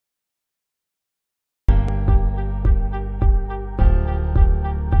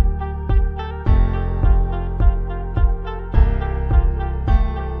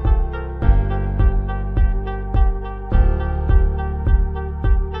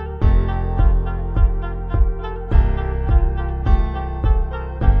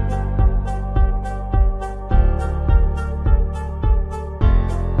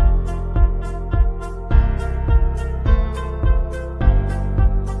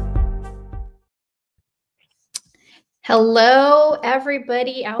Hello,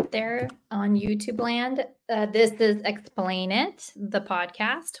 everybody out there on YouTube land. This is Explain It, the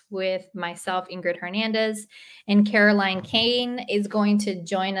podcast with myself, Ingryd Hernandez, and Caroline Cain is going to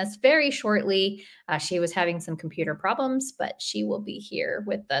join us very shortly. She was having some computer problems, but she will be here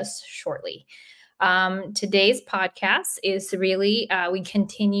with us shortly. Today's podcast is really, we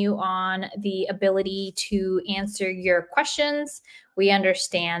continue on the ability to answer your questions. We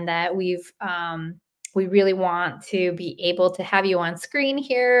understand that we really want to be able to have you on screen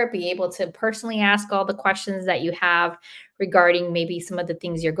here, be able to personally ask all the questions that you have regarding maybe some of the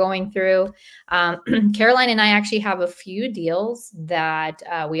things you're going through. Caroline and I actually have a few deals that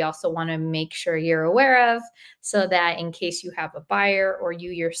we also want to make sure you're aware of, so that in case you have a buyer or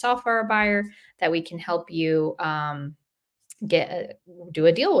you yourself are a buyer, that we can help you do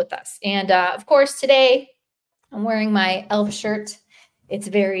a deal with us. And of course, today I'm wearing my elf shirt. It's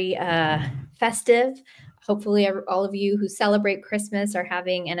very festive. Hopefully, all of you who celebrate Christmas are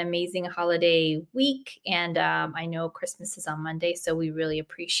having an amazing holiday week. And I know Christmas is on Monday, so we really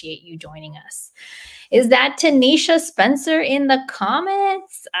appreciate you joining us. Is that Tanisha Spencer in the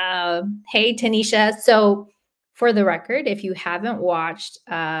comments? Hey, Tanisha. So for the record, if you haven't watched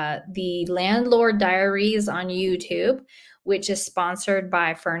the Landlord Diaries on YouTube, which is sponsored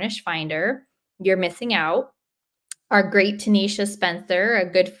by Furnish Finder, you're missing out. Our great Tanisha Spencer, a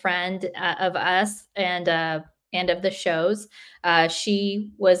good friend of us and of the shows,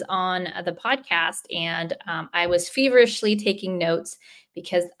 she was on the podcast, and I was feverishly taking notes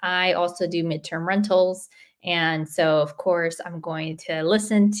because I also do midterm rentals. And so, of course, I'm going to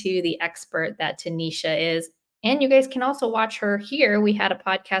listen to the expert that Tanisha is. And you guys can also watch her here. We had a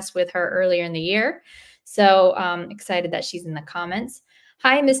podcast with her earlier in the year. So excited that she's in the comments.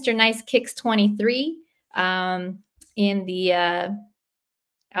 Hi, Mr. Nice Kicks 23. In the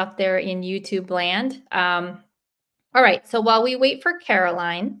out there in YouTube land. All right. So while we wait for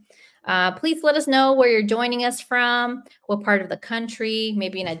Caroline, please let us know where you're joining us from, what part of the country,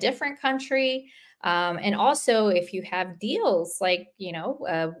 maybe in a different country. And also, if you have deals, like,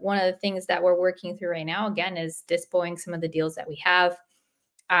 one of the things that we're working through right now, again, is dispoing some of the deals that we have.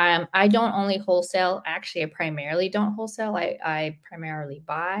 I don't only wholesale. Actually, I primarily don't wholesale. I primarily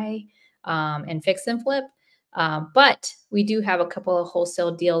buy and fix and flip. But we do have a couple of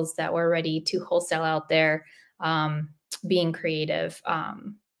wholesale deals that we're ready to wholesale out there, being creative.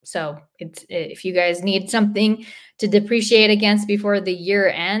 So if you guys need something to depreciate against before the year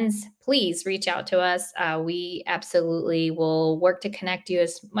ends, please reach out to us. We absolutely will work to connect you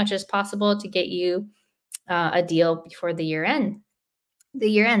as much as possible to get you a deal before the year ends.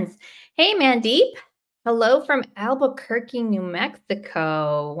 Hey, Mandeep. Hello from Albuquerque, New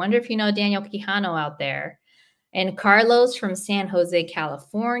Mexico. Wonder if you know Daniel Quijano out there. And Carlos from San Jose,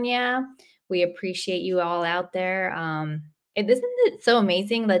 California. We appreciate you all out there. Isn't it so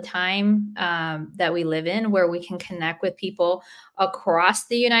amazing, the time that we live in, where we can connect with people across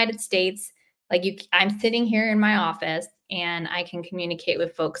the United States? Like I'm sitting here in my office and I can communicate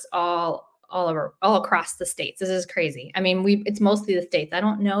with folks all across the states. This is crazy. I mean, it's mostly the states. I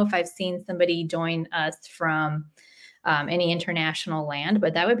don't know if I've seen somebody join us from any international land,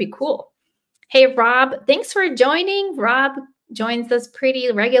 but that would be cool. Hey, Rob, thanks for joining. Rob joins us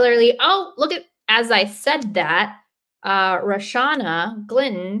pretty regularly. Oh, look at, as I said that, Rashana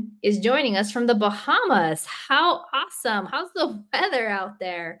Glinton is joining us from the Bahamas. How awesome. How's the weather out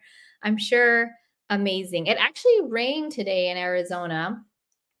there? I'm sure amazing. It actually rained today in Arizona.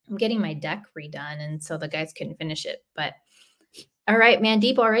 I'm getting my deck redone, and so the guys couldn't finish it. But all right,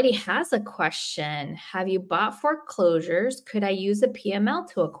 Mandeep already has a question. Have you bought foreclosures? Could I use a PML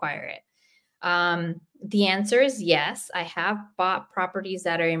to acquire it? The answer is yes. I have bought properties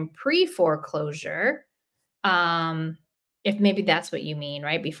that are in pre-foreclosure. If maybe that's what you mean,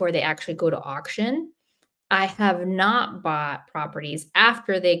 right? Before they actually go to auction. I have not bought properties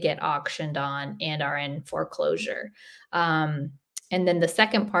after they get auctioned on and are in foreclosure. And then the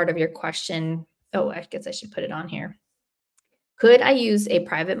second part of your question, I guess I should put it on here. Could I use a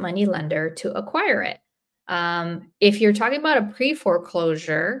private money lender to acquire it? If you're talking about a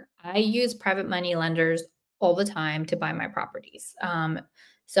pre-foreclosure, I use private money lenders all the time to buy my properties.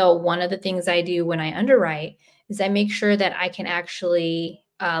 So one of the things I do when I underwrite is I make sure that I can actually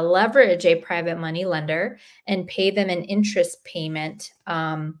leverage a private money lender and pay them an interest payment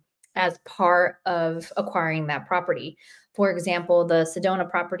as part of acquiring that property. For example, the Sedona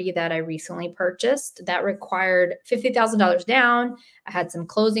property that I recently purchased, that required $50,000 down. I had some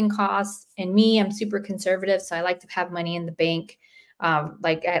closing costs, and I'm super conservative, so I like to have money in the bank,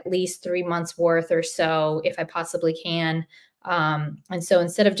 like at least 3 months worth or so, if I possibly can. And so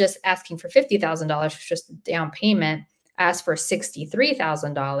instead of just asking for $50,000 for just a down payment, asked for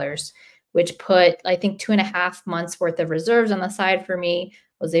 $63,000, which put, I think, 2.5 months worth of reserves on the side for me.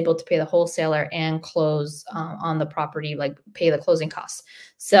 Was able to pay the wholesaler and close on the property, like pay the closing costs.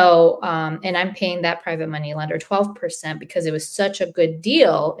 So, and I'm paying that private money lender 12% because it was such a good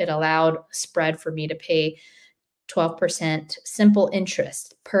deal. It allowed spread for me to pay 12% simple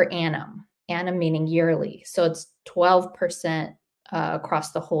interest per annum, annum meaning yearly. So it's 12%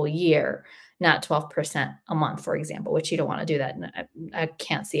 across the whole year, not 12% a month, for example, which you don't want to do that. And I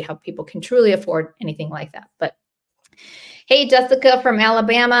can't see how people can truly afford anything like that. But hey, Jessica from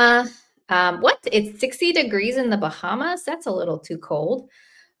Alabama. What? It's 60 degrees in the Bahamas? That's a little too cold.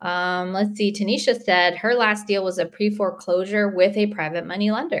 Let's see. Tanisha said her last deal was a pre-foreclosure with a private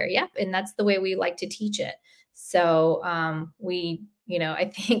money lender. Yep. And that's the way we like to teach it. So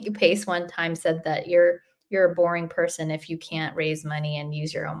I think Pace one time said that you're a boring person if you can't raise money and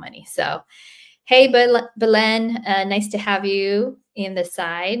use your own money. So, hey, Belen, nice to have you in the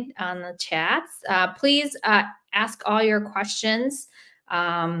side on the chats. Please ask all your questions.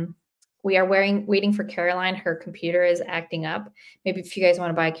 We are waiting for Caroline. Her computer is acting up. Maybe if you guys want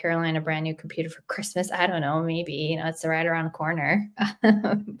to buy Caroline a brand new computer for Christmas, I don't know, maybe, it's right around the corner.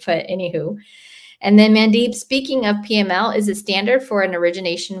 But anywho. And then Mandeep, speaking of PML, is it standard for an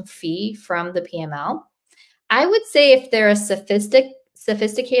origination fee from the PML? I would say if they're a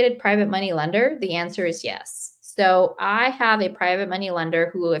sophisticated private money lender, the answer is yes. So I have a private money lender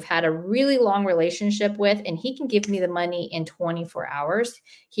who I've had a really long relationship with, and he can give me the money in 24 hours.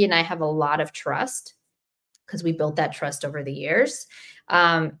 He and I have a lot of trust because we built that trust over the years.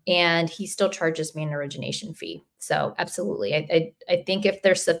 And he still charges me an origination fee. So absolutely. I think if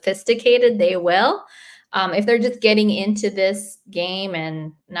they're sophisticated, they will. If they're just getting into this game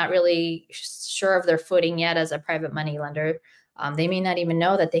and not really sure of their footing yet as a private money lender, they may not even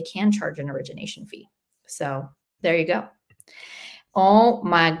know that they can charge an origination fee. So there you go. Oh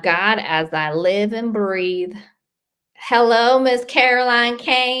my God, as I live and breathe. Hello, Miss Caroline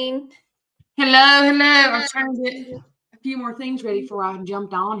Cain. Hello. I was trying to get a few more things ready before I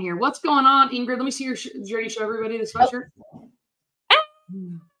jumped on here. What's going on, Ingryd? Let me see your did you already show everybody the sweatshirt?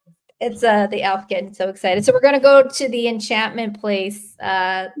 It's the elf getting so excited. So we're going to go to the enchantment place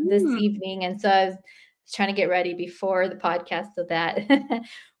this evening. And so I was trying to get ready before the podcast so that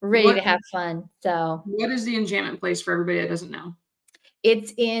we're ready to have fun. So what is the enchantment place for everybody that doesn't know?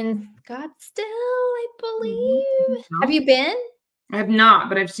 It's in Scottsdale, I believe. Have you been? I have not,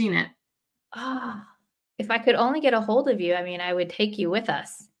 but I've seen it. Oh, if I could only get a hold of you, I mean, I would take you with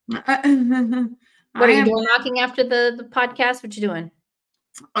us. What are you doing knocking after the podcast? What you doing?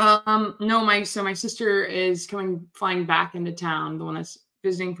 No, my sister is flying back into town, the one that's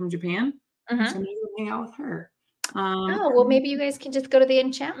visiting from Japan. So I'm gonna go hang out with her. Well, maybe you guys can just go to the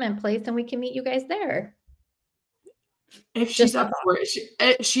enchantment place and we can meet you guys there. If she's up for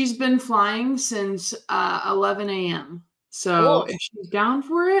it. She's been flying since 11 a.m. So if she's down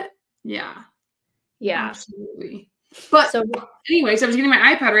for it, yeah, absolutely. But anyways, I was getting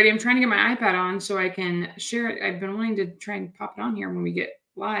my iPad ready. I'm trying to get my iPad on so I can share it. I've been wanting to try and pop it on here when we get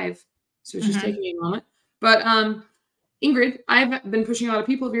live. So it's just taking me a moment. But Ingryd, I've been pushing a lot of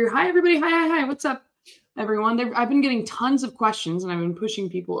people over here. Hi, everybody. Hi. What's up, everyone? I've been getting tons of questions, and I've been pushing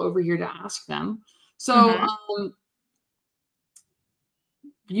people over here to ask them. So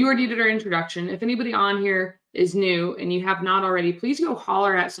you already did our introduction. If anybody on here is new and you have not already, please go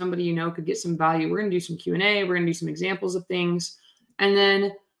holler at somebody you know could get some value. We're going to do some Q&A. We're going to do some examples of things. And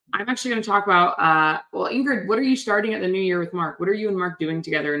then I'm actually going to talk about, well, Ingryd, what are you starting at the new year with Mark? What are you and Mark doing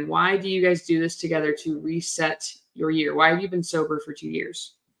together? And why do you guys do this together to reset your year? Why have you been sober for 2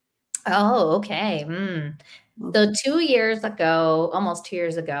 years? Oh, okay. So 2 years ago, almost 2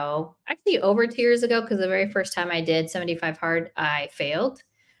 years ago, actually over 2 years ago, because the very first time I did 75 hard, I failed.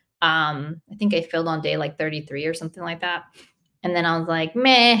 I think I failed on day like 33 or something like that. And then I was like,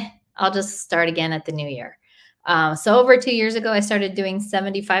 meh, I'll just start again at the new year. So over 2 years ago, I started doing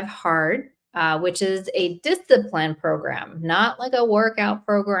 75 hard, which is a discipline program, not like a workout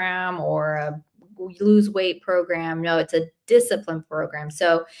program or a lose weight program. No, it's a discipline program.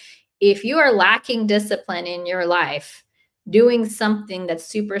 So if you are lacking discipline in your life, doing something that's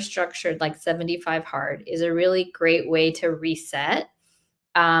super structured like 75 hard is a really great way to reset.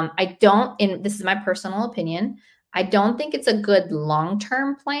 And this is my personal opinion, I don't think it's a good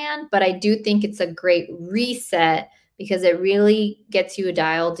long-term plan, but I do think it's a great reset because it really gets you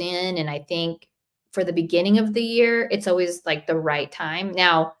dialed in. And I think for the beginning of the year, it's always like the right time.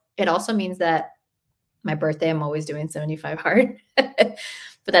 Now, it also means that my birthday, I'm always doing 75 hard, but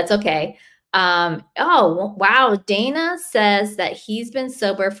that's okay. Oh, wow. Dana says that he's been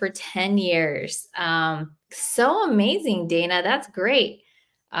sober for 10 years. So amazing, Dana. That's great.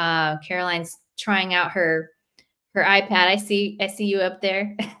 Caroline's trying out her iPad. I see you up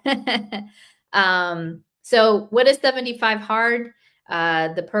there. So what is 75 hard?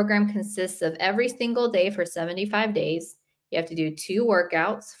 The program consists of every single day for 75 days. You have to do 2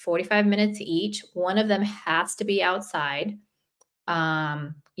 workouts, 45 minutes each. One of them has to be outside.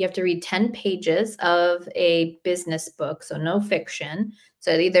 You have to read 10 pages of a business book, so no fiction.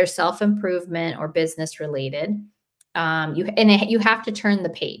 So either self-improvement or business related. You have to turn the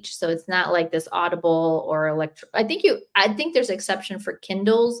page, so it's not like this Audible or I think there's exception for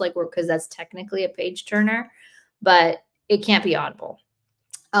Kindles, like because that's technically a page turner, but it can't be Audible.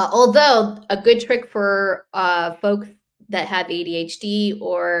 Although a good trick for folks that have ADHD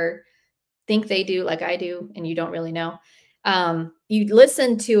or think they do, like I do, and you don't really know, you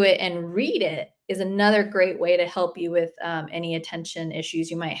listen to it and read it is another great way to help you with any attention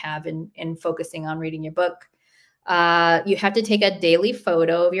issues you might have in focusing on reading your book. You have to take a daily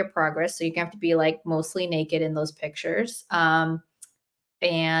photo of your progress. So you have to be like mostly naked in those pictures. And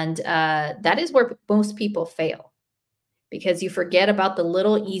that is where most people fail, because you forget about the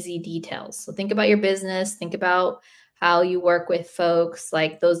little easy details. So think about your business, think about how you work with folks,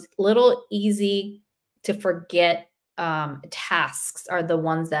 like those little easy to forget tasks are the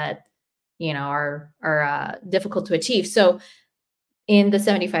ones that, are difficult to achieve. So in the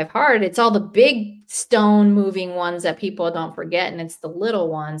 75 hard, it's all the big stone moving ones that people don't forget. And it's the little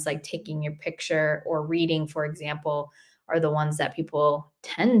ones like taking your picture or reading, for example, are the ones that people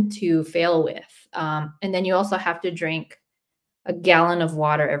tend to fail with. And then you also have to drink a gallon of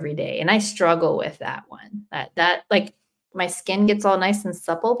water every day. And I struggle with that one. That like my skin gets all nice and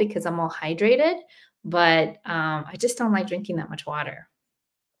supple because I'm all hydrated, but I just don't like drinking that much water.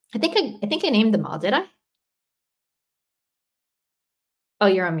 I think I named them all. Did I? Oh,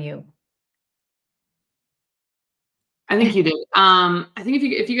 you're on mute. I think you did. I think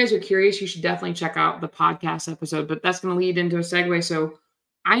if you guys are curious, you should definitely check out the podcast episode, but that's going to lead into a segue. So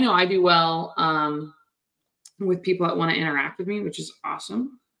I know I do well with people that want to interact with me, which is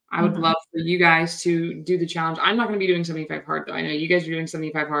awesome. I would love for you guys to do the challenge. I'm not going to be doing 75 hard though. I know you guys are doing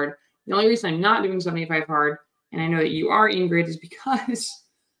 75 hard. The only reason I'm not doing 75 hard, and I know that you are, Ingrid, is because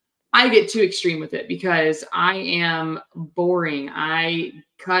I get too extreme with it because I am boring. I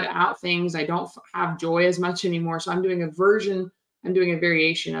cut out things. I don't have joy as much anymore. So I'm doing a variation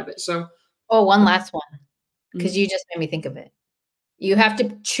of it. So, one last one, because you just made me think of it. You have to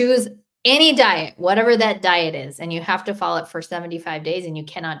choose any diet, whatever that diet is, and you have to follow it for 75 days, and you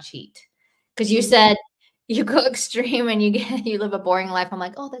cannot cheat. Because you said you go extreme and you live a boring life. I'm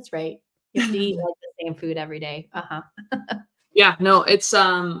like, oh, that's right. You have to eat like the same food every day. Yeah, no, it's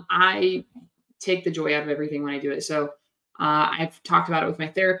I take the joy out of everything when I do it. So I've talked about it with my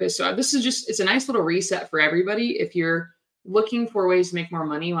therapist. So this is it's a nice little reset for everybody. If you're looking for ways to make more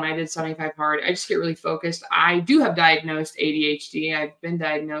money, when I did 75 hard, I just get really focused. I do have diagnosed ADHD. I've been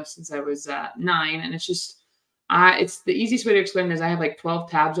diagnosed since I was 9, and it's just it's the easiest way to explain it is I have like 12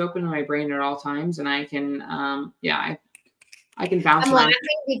 tabs open in my brain at all times, and I can I can bounce. I'm laughing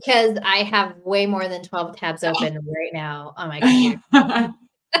because I have way more than 12 tabs open right now on my computer.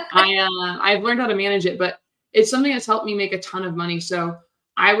 I've learned how to manage it, but it's something that's helped me make a ton of money. So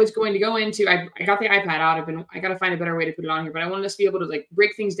I was going to go into, I got the iPad out. I got to find a better way to put it on here, but I wanted us to be able to like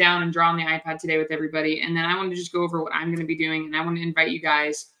break things down and draw on the iPad today with everybody. And then I wanted to just go over what I'm going to be doing. And I want to invite you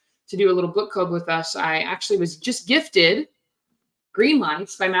guys to do a little book club with us. I actually was just gifted Green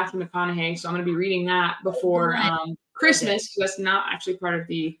Lights by Matthew McConaughey. So I'm going to be reading that before Christmas, because that's not actually part of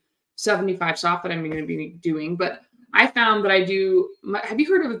the 75 soft that I'm going to be doing. But I found that have you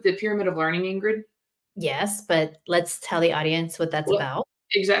heard of the pyramid of learning, Ingrid? Yes, but let's tell the audience what that's about.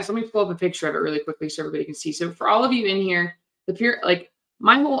 Exactly. So let me pull up a picture of it really quickly so everybody can see. So for all of you in here,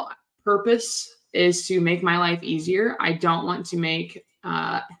 my whole purpose is to make my life easier. I don't want to make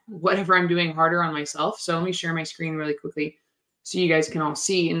whatever I'm doing harder on myself. So let me share my screen really quickly so you guys can all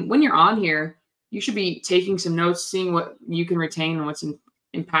see. And when you're on here, you should be taking some notes, seeing what you can retain and what's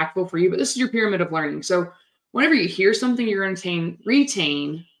impactful for you. But this is your pyramid of learning. So whenever you hear something, you're going to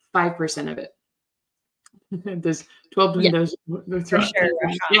retain 5% of it. There's 12 windows. For sure.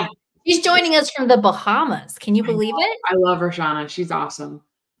 Yeah. She's joining us from the Bahamas. Can you believe it? I love Roshana. She's awesome.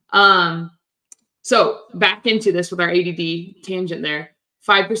 So back into this with our ADD tangent there.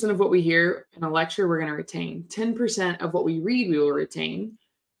 5% of what we hear in a lecture, we're going to retain. 10% of what we read, we will retain.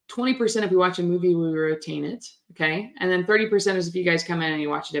 20% if we watch a movie, we will retain it. Okay. And then 30% is if you guys come in and you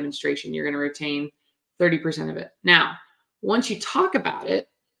watch a demonstration, you're going to retain 30% of it. Now, once you talk about it,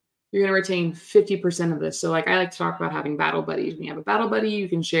 you're going to retain 50% of this. So like I like to talk about having battle buddies. When you have a battle buddy, you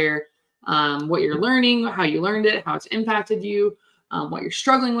can share what you're learning, how you learned it, how it's impacted you, what you're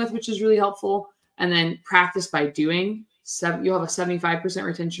struggling with, which is really helpful. And then practice by doing. You'll have a 75%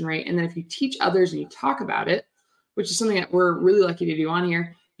 retention rate. And then if you teach others and you talk about it, which is something that we're really lucky to do on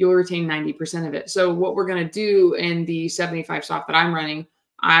here, you'll retain 90% of it. So what we're going to do in the 75 soft that I'm running,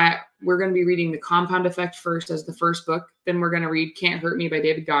 we're going to be reading The Compound Effect first as the first book. Then we're going to read Can't Hurt Me by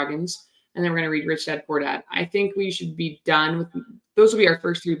David Goggins. And then we're going to read Rich Dad, Poor Dad. I think we should be done with those. Will be our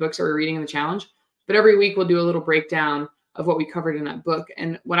first 3 books that we're reading in the challenge. But every week we'll do a little breakdown of what we covered in that book.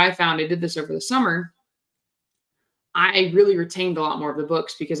 And what I found, I did this over the summer, I really retained a lot more of the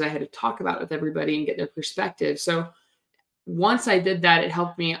books because I had to talk about it with everybody and get their perspective. So once I did that, it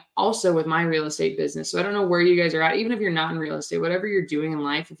helped me also with my real estate business. So I don't know where you guys are at, even if you're not in real estate, whatever you're doing in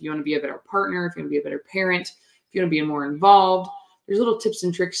life, if you want to be a better partner, if you want to be a better parent, if you want to be more involved, there's little tips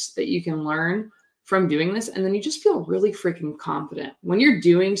and tricks that you can learn from doing this. And then you just feel really freaking confident. When you're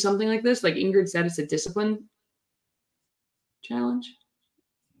doing something like this, like Ingryd said, it's a discipline challenge.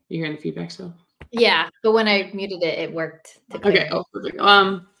 You hearing the feedback still? Yeah, but when I muted it, it worked. Okay. Oh, perfect.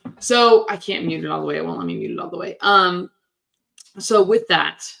 So I can't mute it all the way. It won't let me mute it all the way. So with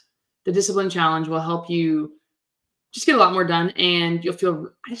that, the discipline challenge will help you just get a lot more done, and you'll feel,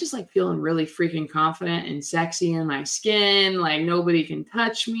 I just like feeling really freaking confident and sexy in my skin. Like nobody can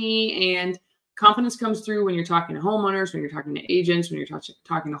touch me. And confidence comes through when you're talking to homeowners, when you're talking to agents, when you're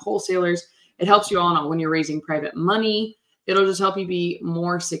talking to wholesalers. It helps you all know when you're raising private money. It'll just help you be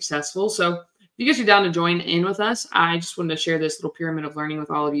more successful. So if you guys are down to join in with us, I just wanted to share this little pyramid of learning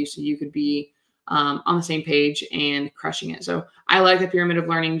with all of you so you could be on the same page and crushing it. So I like the pyramid of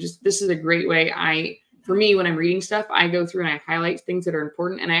learning. Just this is a great way. For me, when I'm reading stuff, I go through and I highlight things that are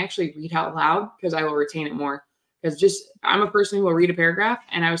important, and I actually read out loud because I will retain it more. Because I'm a person who will read a paragraph,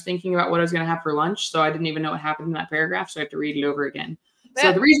 and I was thinking about what I was going to have for lunch, so I didn't even know what happened in that paragraph, so I have to read it over again. Yeah.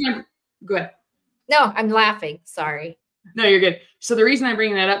 So the reason go ahead. No, I'm laughing. Sorry. No, you're good. So the reason I'm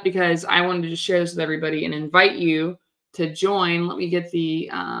bringing that up because I wanted to just share this with everybody and invite you to join. Let me get the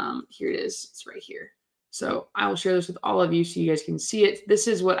here it is. It's right here. So I will share this with all of you so you guys can see it. This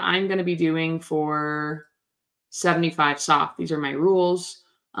is what I'm going to be doing for 75 soft. These are my rules.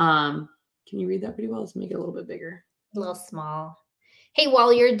 Can you read that pretty well? Let's make it a little bit bigger. A little small. Hey,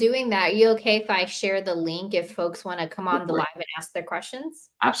 while you're doing that, are you okay if I share the link if folks want to come on the live and ask their questions?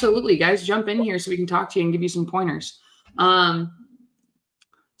 Absolutely, guys. Jump in here so we can talk to you and give you some pointers.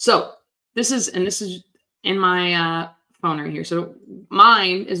 So this is in my phone right here. So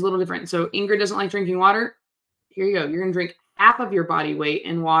mine is a little different. So Ingryd doesn't like drinking water. Here you go. You're going to drink half of your body weight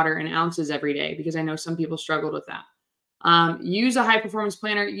in water in ounces every day because I know some people struggled with that. Use a high performance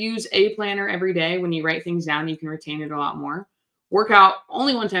planner. Use a planner every day. When you write things down, you can retain it a lot more. Work out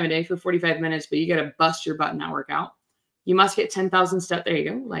only one time a day for 45 minutes, but you got to bust your butt in that workout. You must get 10,000 steps. There you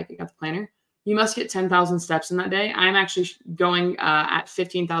go. Like I got the planner. You must get 10,000 steps in that day. I'm actually going at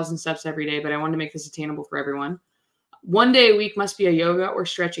 15,000 steps every day, but I wanted to make this attainable for everyone. One day a week must be a yoga or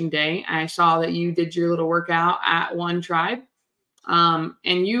stretching day. I saw that you did your little workout at One Tribe. And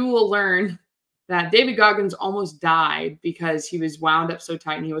you will learn that David Goggins almost died because he was wound up so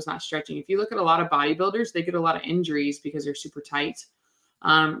tight and he was not stretching. If you look at a lot of bodybuilders, they get a lot of injuries because they're super tight.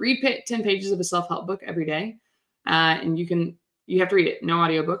 Read 10 pages of a self-help book every day. And you have to read it. No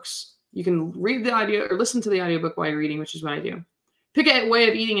audiobooks. You can read the audio or listen to the audiobook while you're reading, which is what I do. Pick a way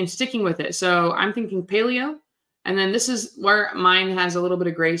of eating and sticking with it. So I'm thinking paleo. And then this is where mine has a little bit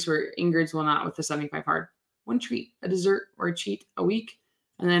of grace where Ingryd's will not with the 75 hard. One treat, a dessert or a cheat a week.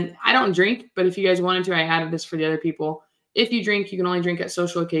 And then I don't drink, but if you guys wanted to, I added this for the other people. If you drink, you can only drink at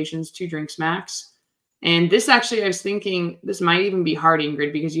social occasions, 2 drinks max. And this actually, I was thinking this might even be hard,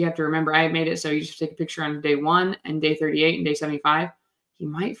 Ingryd, because you have to remember I made it so you just take a picture on day 1 and day 38 and day 75. You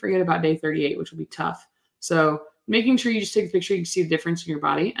might forget about day 38, which will be tough. So making sure you just take a picture, you can see the difference in your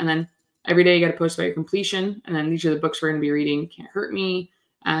body. And then every day you got to post about your completion. And then these are the books we're going to be reading. Can't Hurt Me.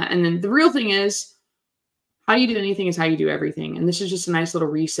 And then the real thing is how you do anything is how you do everything. And this is just a nice little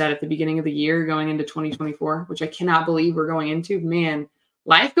reset at the beginning of the year going into 2024, which I cannot believe we're going into. Man,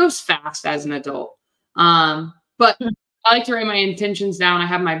 life goes fast as an adult. But I like to write my intentions down. I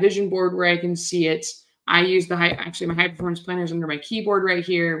have my vision board where I can see it. I use my high performance planner is under my keyboard right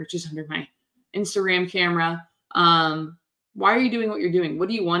here, which is under my Instagram camera. Why are you doing what you're doing? What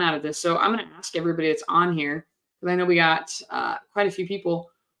do you want out of this? So I'm going to ask everybody that's on here, because I know we got quite a few people.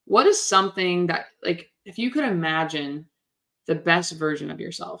 What is something that, like, if you could imagine the best version of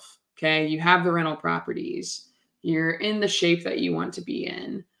yourself, okay? You have the rental properties. You're in the shape that you want to be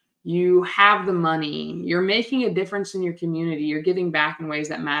in. You have the money. You're making a difference in your community. You're giving back in ways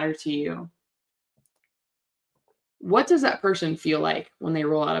that matter to you. What does that person feel like when they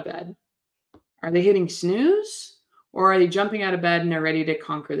roll out of bed? Are they hitting snooze, or are they jumping out of bed and they're ready to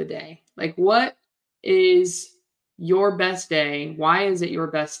conquer the day? Like, what is your best day? Why is it your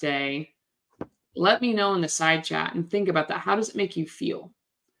best day? Let me know in the side chat and think about that. How does it make you feel?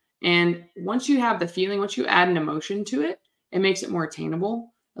 And once you have the feeling, once you add an emotion to it, it makes it more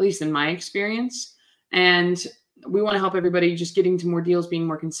attainable, at least in my experience. And we want to help everybody just getting to more deals, being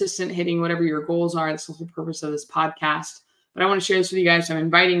more consistent, hitting whatever your goals are. That's the whole purpose of this podcast. But I want to share this with you guys. So I'm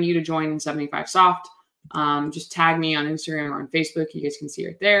inviting you to join in 75 Soft. Just tag me on Instagram or on Facebook. You guys can see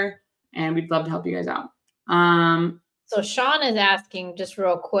right there. And we'd love to help you guys out. So Sean is asking just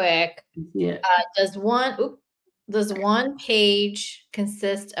real quick. Yeah. Does one page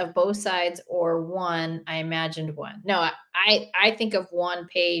consist of both sides or one? I imagined one. No, I think of one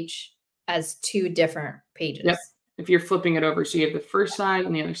page as two different pages. Yep. If you're flipping it over, so you have the first side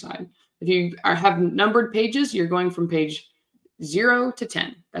and the other side. If you have numbered pages, you're going from page 0 to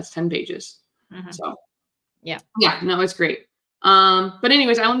 10. That's 10 pages. So yeah, no, it's great. But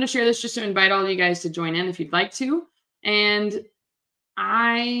anyways, I wanted to share this just to invite all of you guys to join in if you'd like to. And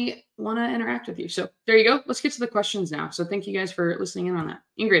I want to interact with you. So there you go. Let's get to the questions now. So thank you guys for listening in on that.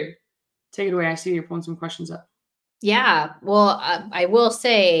 Ingrid, take it away. I see you're pulling some questions up. Yeah. Well, I will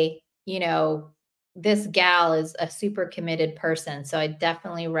say, this gal is a super committed person. So I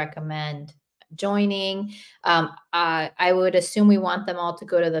definitely recommend joining. I would assume we want them all to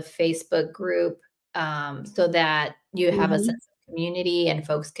go to the Facebook group so that you have a sense of community and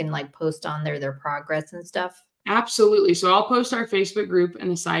folks can post on their progress and stuff. Absolutely. So I'll post our Facebook group in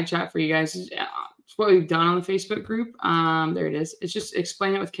the side chat for you guys. It's what we've done on the Facebook group. There it is. It's just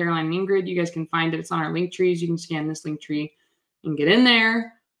Explain It with Caroline and Ingryd. You guys can find it. It's on our link trees. You can scan this link tree and get in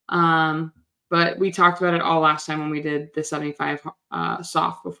there. But we talked about it all last time when we did the 75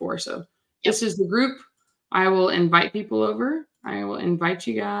 soft before. So this is the group. I will invite people over. I will invite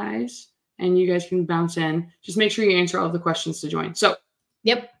you guys and you guys can bounce in. Just make sure you answer all of the questions to join. So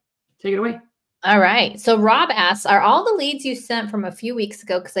take it away. All right. So Rob asks, are all the leads you sent from a few weeks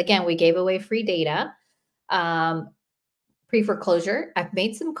ago? Because again, we gave away free data, pre-foreclosure. I've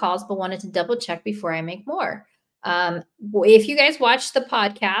made some calls, but wanted to double check before I make more. If you guys watched the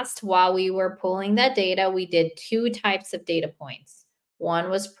podcast while we were pulling that data, we did two types of data points. One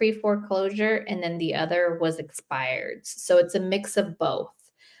was pre-foreclosure and then the other was expired. So it's a mix of both.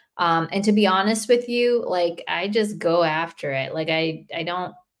 And to be honest with you, I just go after it. I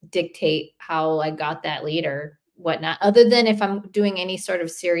don't dictate how I got that lead or whatnot, other than if I'm doing any sort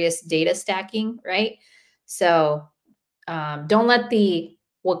of serious data stacking, right? So don't let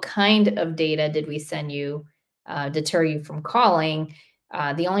what kind of data did we send you deter you from calling.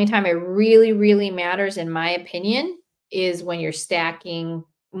 The only time it really, really matters, in my opinion, is when you're stacking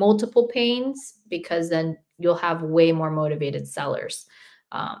multiple panes, because then you'll have way more motivated sellers.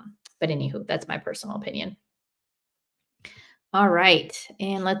 But anywho, that's my personal opinion. All right.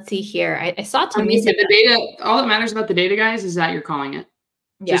 And let's see here. I saw Tamisa. The data, all that matters about the data, guys, is that you're calling it.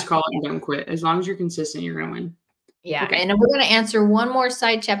 Just call it and don't quit. As long as you're consistent, you're going to win. Yeah. Okay. And we're going to answer one more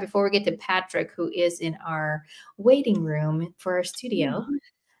side chat before we get to Patrick, who is in our waiting room for our studio.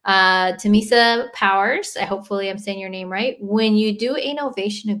 Tamisa Powers, hopefully I'm saying your name right. When you do a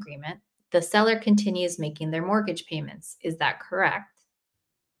novation agreement, the seller continues making their mortgage payments. Is that correct?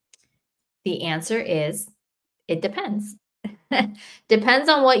 The answer is, it depends. Depends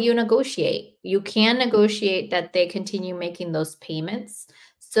on what you negotiate. You can negotiate that they continue making those payments.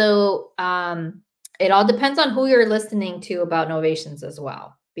 So it all depends on who you're listening to about novations as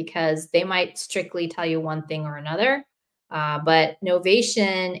well, because they might strictly tell you one thing or another. But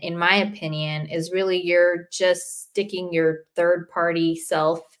novation, in my opinion, is really you're just sticking your third party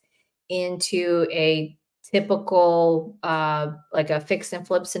self into a typical like a fix and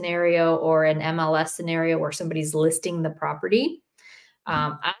flip scenario or an MLS scenario where somebody's listing the property.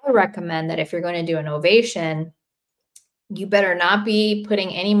 I recommend that if you're going to do a novation, you better not be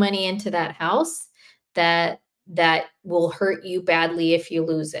putting any money into that house that will hurt you badly if you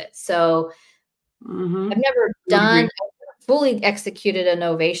lose it. So I've never fully executed a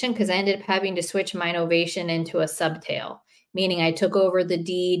novation because I ended up having to switch my novation into a SubTo, meaning I took over the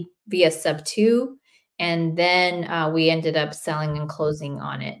deed via SubTo. And then we ended up selling and closing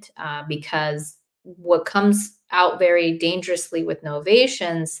on it because what comes out very dangerously with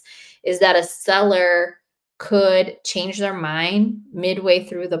novations is that a seller could change their mind midway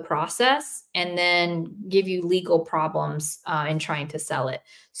through the process and then give you legal problems in trying to sell it.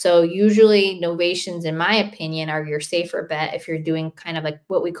 So usually novations, in my opinion, are your safer bet if you're doing kind of like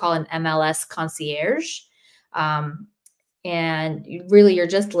what we call an MLS concierge. And you're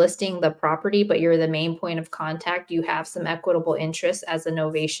just listing the property, but you're the main point of contact. You have some equitable interest as a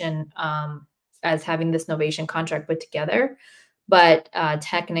novation as having this novation contract put together. But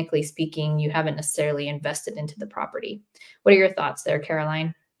technically speaking, you haven't necessarily invested into the property. What are your thoughts there,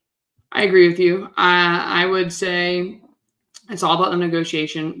 Caroline? I agree with you. I would say it's all about the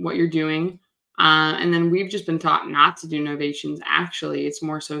negotiation, what you're doing. And then we've just been taught not to do novations. Actually, it's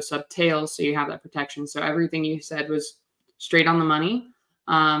more so subtails, so you have that protection. So everything you said was straight on the money.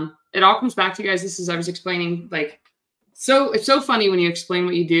 It all comes back to, you guys, this is, I was explaining, like, so it's so funny when you explain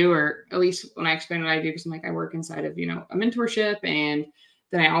what you do, or at least when I explain what I do, because I'm like, I work inside of, a mentorship, and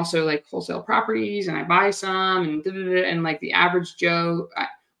then I also like wholesale properties, and I buy some, and like the average Joe,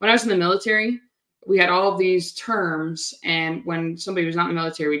 when I was in the military, we had all of these terms, and when somebody was not in the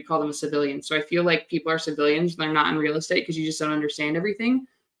military, we'd call them a civilian. So I feel like people are civilians, they're not in real estate because you just don't understand everything.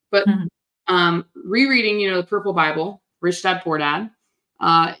 But rereading, the Purple Bible, Rich Dad, Poor Dad,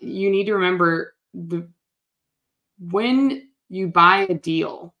 you need to remember when you buy a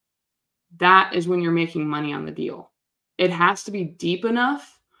deal, that is when you're making money on the deal. It has to be deep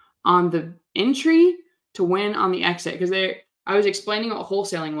enough on the entry to win on the exit. Because I was explaining what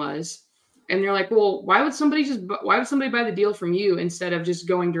wholesaling was, and they're like, well, why would somebody buy the deal from you instead of just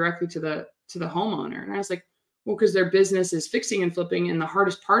going directly to the homeowner? And I was like, well, because their business is fixing and flipping, and the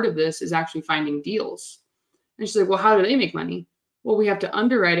hardest part of this is actually finding deals. And she's like, well, how do they make money? Well, we have to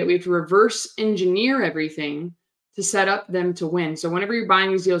underwrite it. We have to reverse engineer everything to set up them to win. So whenever you're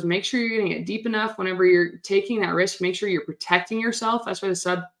buying these deals, make sure you're getting it deep enough. Whenever you're taking that risk, make sure you're protecting yourself. That's why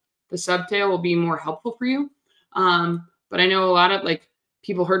the subtail will be more helpful for you. But I know a lot of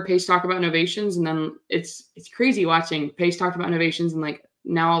people heard Pace talk about novations, and then it's crazy watching Pace talk about novations, and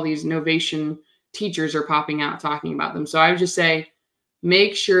now all these novation teachers are popping out talking about them. So I would just say,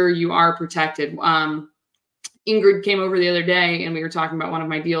 make sure you are protected. Ingryd came over the other day, and we were talking about one of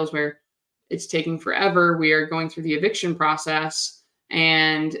my deals where it's taking forever. We are going through the eviction process,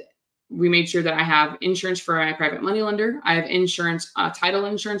 and we made sure that I have insurance for my private money lender. I have insurance, title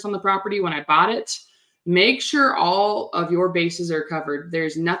insurance on the property when I bought it. Make sure all of your bases are covered.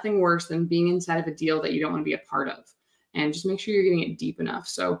 There's nothing worse than being inside of a deal that you don't want to be a part of. And just make sure you're getting it deep enough.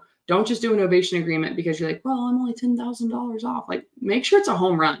 So don't just do a novation agreement because you're like, well, I'm only $10,000 off. Make sure it's a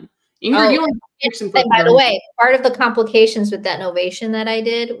home run. Ingryd, you only and by the way, part of the complications with that novation that I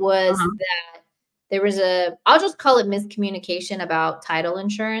did was that there was I'll just call it miscommunication about title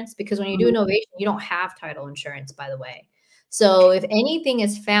insurance, because when you do a novation, you don't have title insurance, by the way. So if anything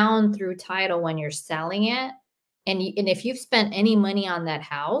is found through title when you're selling it, and if you've spent any money on that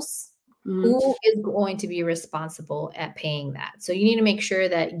house, who is going to be responsible at paying that? So you need to make sure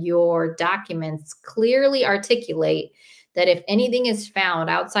that your documents clearly articulate that if anything is found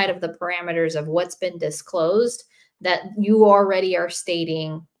outside of the parameters of what's been disclosed, that you already are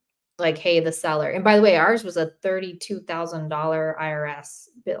stating hey, the seller. And by the way, ours was a $32,000 IRS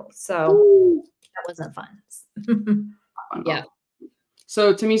bill. So that wasn't fun. Yeah.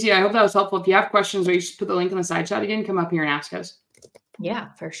 So Tamisi, I hope that was helpful. If you have questions, or you just put the link in the side chat again, come up here and ask us.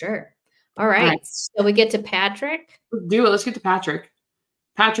 Yeah, for sure. All right. So we get to Patrick. Let's do it. Let's get to Patrick.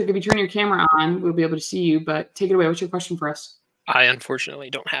 Patrick, if you turn your camera on, we'll be able to see you, but take it away. What's your question for us? I unfortunately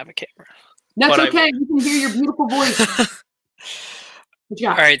don't have a camera. That's okay. We can hear your beautiful voice.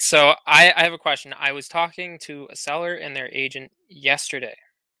 All right. So I have a question. I was talking to a seller and their agent yesterday.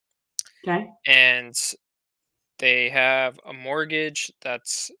 Okay. And they have a mortgage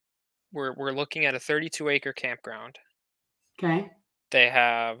we're looking at a 32-acre campground. Okay. They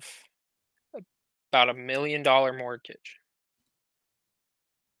have about $1 million mortgage.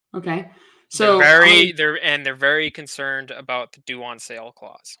 Okay. So they're very concerned about the due on sale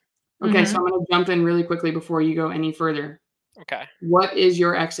clause. Okay, so I'm going to jump in really quickly before you go any further. Okay. What is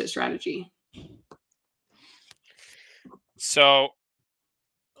your exit strategy? So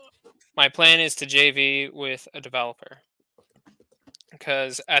my plan is to JV with a developer,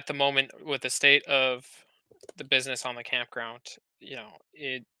 because at the moment, with the state of the business on the campground,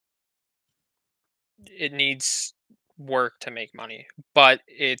 it needs work to make money, but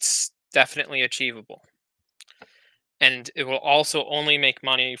it's definitely achievable. And it will also only make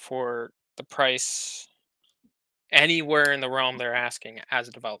money for the price anywhere in the realm they're asking as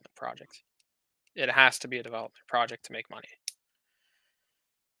a development project. It has to be a development project to make money.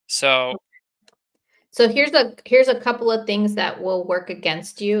 So here's a couple of things that will work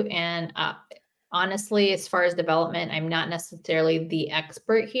against you. And honestly, as far as development, I'm not necessarily the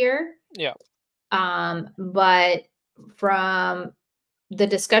expert here. Yeah. But from the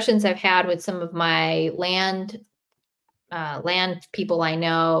discussions I've had with some of my land people I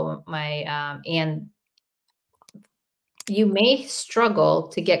know, and you may struggle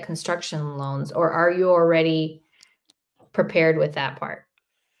to get construction loans, or are you already prepared with that part?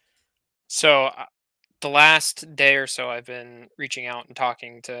 So the last day or so, I've been reaching out and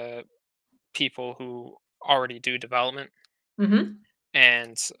talking to people who already do development.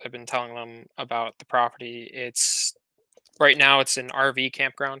 And I've been telling them about the property. It's right now it's an RV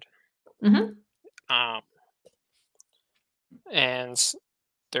campground. And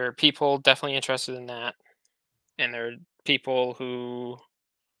there are people definitely interested in that. And there are people who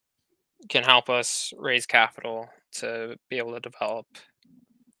can help us raise capital to be able to develop.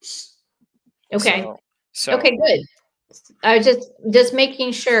 Okay. Okay, good. I was just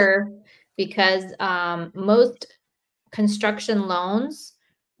making sure, because most construction loans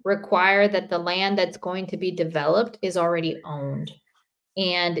require that the land that's going to be developed is already owned,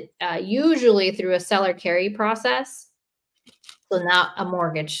 and usually through a seller carry process. So not a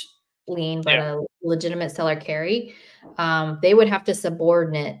mortgage lien, but a legitimate seller carry. They would have to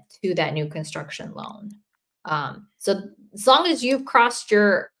subordinate to that new construction loan. So as long as you've crossed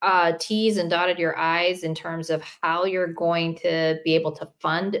your T's and dotted your I's in terms of how you're going to be able to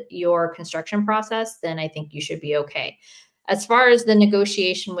fund your construction process, then I think you should be okay. As far as the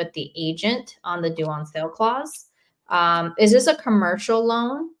negotiation with the agent on the due on sale clause, is this a commercial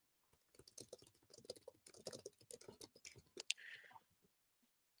loan?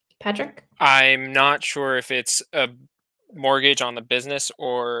 Patrick? I'm not sure if it's a mortgage on the business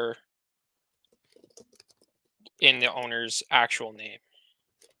or in the owner's actual name.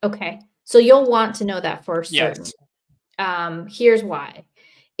 Okay. So you'll want to know that for certain. Yes. Here's why.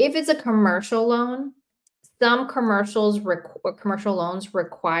 If it's a commercial loan, some commercial loans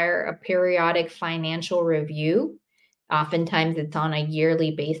require a periodic financial review. Oftentimes it's on a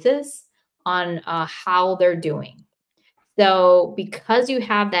yearly basis on how they're doing. So because you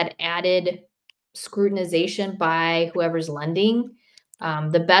have that added scrutinization by whoever's lending,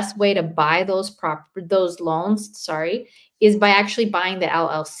 the best way to buy those loans, is by actually buying the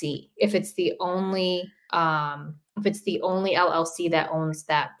LLC. If it's the only LLC that owns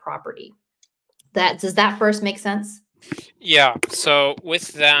that property. Does that first make sense? Yeah. So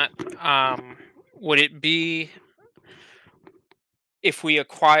with that, would it be if we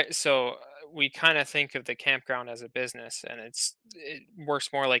acquire? So we kind of think of the campground as a business, and it works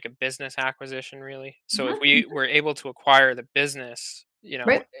more like a business acquisition, really. So if we were able to acquire the business,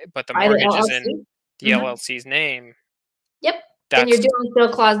 but the mortgage is in the LLC's name. Yep. Then your due on sale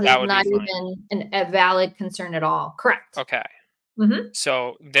clause is not even a valid concern at all. Correct. Okay.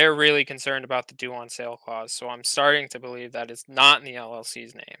 So they're really concerned about the due on sale clause. So I'm starting to believe that it's not in the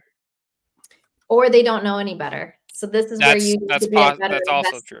LLC's name. Or they don't know any better. So this is where you need to be a better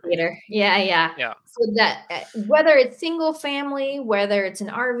investigator. Yeah. So that whether it's single family, whether it's an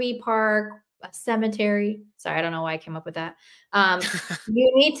RV park, a cemetery. Sorry, I don't know why I came up with that.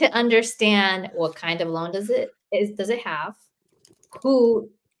 You need to understand what kind of loan does it have? Who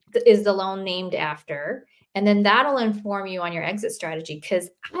is the loan named after? And then that'll inform you on your exit strategy. Because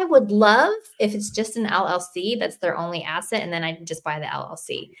I would love if it's just an LLC, that's their only asset, and then I can just buy the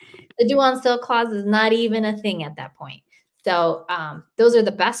LLC. The due on sale clause is not even a thing at that point. So those are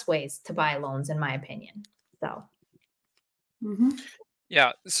the best ways to buy loans, in my opinion. So.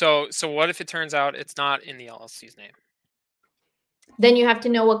 Yeah. So what if it turns out it's not in the LLC's name? Then you have to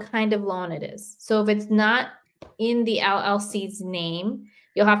know what kind of loan it is. So if it's not in the LLC's name,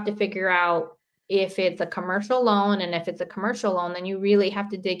 you'll have to figure out if it's a commercial loan. And if it's a commercial loan, then you really have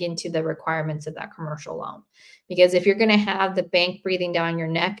to dig into the requirements of that commercial loan. Because if you're going to have the bank breathing down your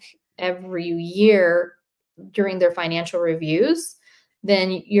neck every year during their financial reviews,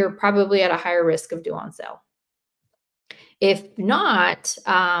 then you're probably at a higher risk of due on sale. If not,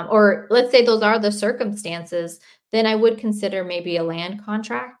 or let's say those are the circumstances, then I would consider maybe a land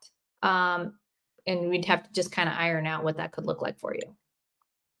contract. And we'd have to just kind of iron out what that could look like for you.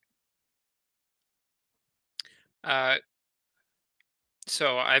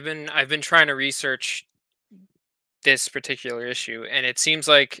 So I've been trying to research this particular issue, and it seems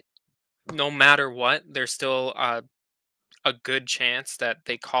like no matter what, there's still a good chance that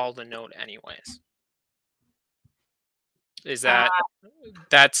they call the note anyways. Is that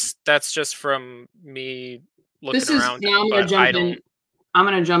that's just from me looking around? I'm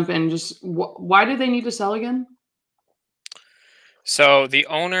gonna jump in. Just why do they need to sell again? So the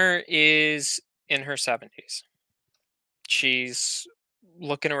owner is in her 70s. She's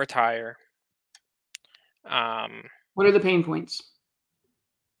looking to retire. What are the pain points?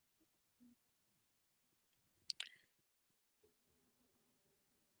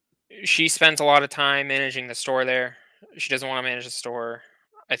 She spends a lot of time managing the store there. She doesn't want to manage the store.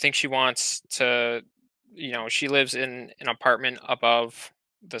 I think she wants to, she lives in an apartment above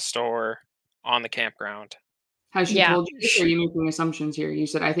the store on the campground. Has she told you this, or are you making assumptions here? You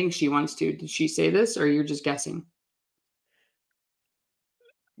said, I think she wants to. Did she say this, or you're just guessing?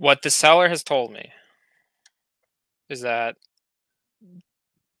 What the seller has told me is that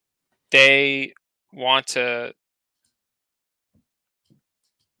they want to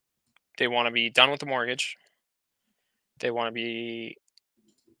be done with the mortgage. They want to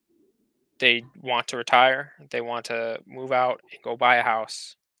retire. They want to move out and go buy a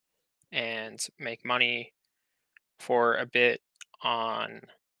house and make money for a bit on,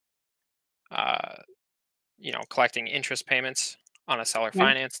 collecting interest payments on a seller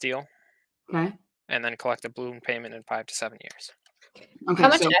finance deal. Okay. And then collect a balloon payment in 5 to 7 years. Okay. How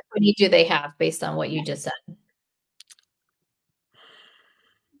much equity do they have based on what you just said?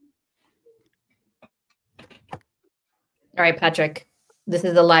 All right, Patrick. This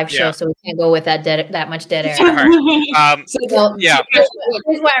is a live show, so we can't go with that much dead air. Here's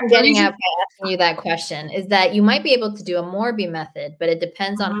why I'm getting at by asking you that question is that you might be able to do a Morby method, but it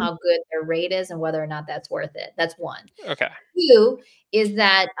depends on how good their rate is and whether or not that's worth it. That's one. Okay. Two is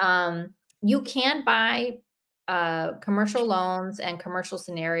that you can buy commercial loans and commercial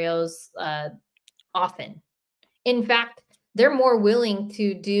scenarios often. In fact, they're more willing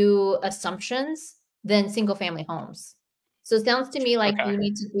to do assumptions than single family homes. So it sounds to me like you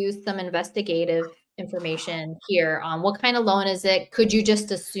need to do some investigative information here on what kind of loan is it? Could you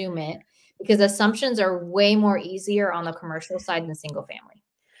just assume it? Because assumptions are way more easier on the commercial side than single family.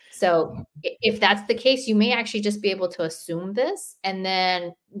 So if that's the case, you may actually just be able to assume this and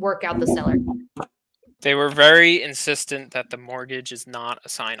then work out the seller. They were very insistent that the mortgage is not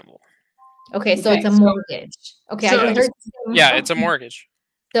assignable. Okay, so it's a mortgage. Okay, so it's a mortgage.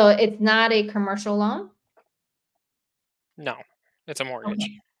 So it's not a commercial loan? No, it's a mortgage.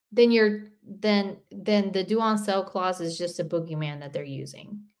 Okay. Then the due on sale clause is just a boogeyman that they're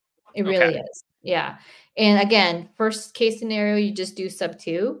using. It really is. Yeah. And again, first case scenario, you just do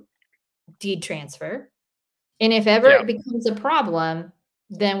SubTo, deed transfer. And if ever it becomes a problem,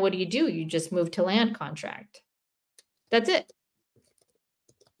 then what do? You just move to land contract. That's it.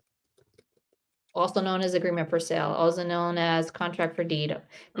 Also known as agreement for sale, also known as contract for deed,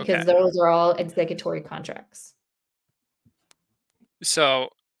 because those are all executory contracts. So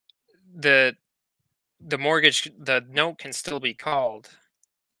the mortgage, the note can still be called.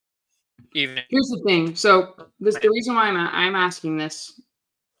 Even here's the thing. So the reason why I'm asking this,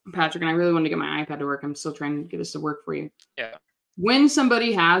 Patrick, and I really want to get my iPad to work. I'm still trying to get this to work for you. Yeah. When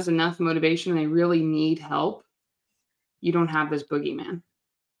somebody has enough motivation and they really need help, you don't have this boogeyman.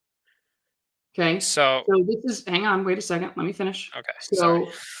 Okay. So this is, hang on, wait a second. Let me finish. Okay. So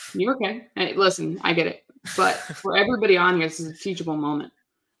you're okay. Hey, listen, I get it. But for everybody on here, this is a teachable moment.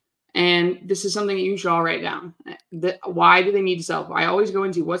 And this is something that you should all write down. Why do they need to sell? I always go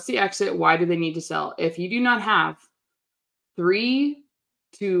into what's the exit? Why do they need to sell? If you do not have 3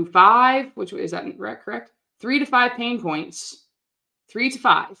 to 5, which is that correct? 3 to 5 pain points, 3 to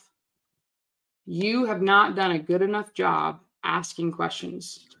 5, you have not done a good enough job asking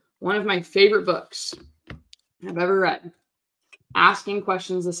questions. One of my favorite books I've ever read, Asking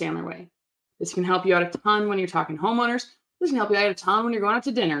Questions the Sandler Way. This can help you out a ton when you're talking homeowners. This can help you out a ton when you're going out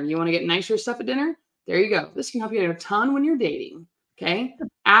to dinner. You want to get nicer stuff at dinner? There you go. This can help you out a ton when you're dating. Okay?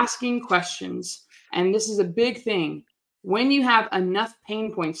 Asking questions. And this is a big thing. When you have enough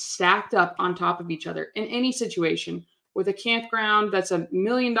pain points stacked up on top of each other in any situation, with a campground that's $1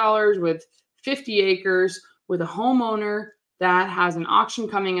 million, with 50 acres, with a homeowner that has an auction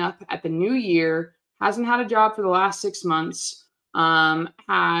coming up at the new year, hasn't had a job for the last 6 months,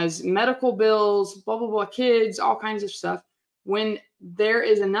 has medical bills, blah, blah, blah, kids, all kinds of stuff. When there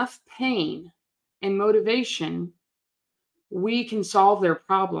is enough pain and motivation, we can solve their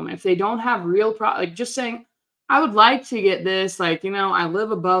problem. If they don't have real like just saying, I would like to get this, like, I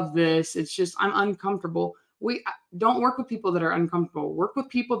live above this. It's just, I'm uncomfortable. We don't work with people that are uncomfortable. Work with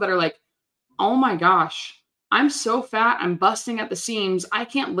people that are like, oh my gosh, I'm so fat. I'm busting at the seams. I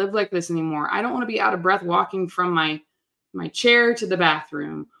can't live like this anymore. I don't want to be out of breath walking from my chair to the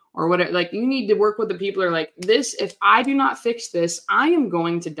bathroom or whatever. Like, you need to work with the people that are like this. If I do not fix this, I am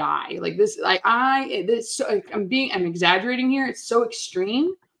going to die. Like this, I'm exaggerating here. It's so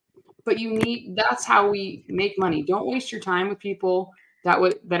extreme, but that's how we make money. Don't waste your time with people that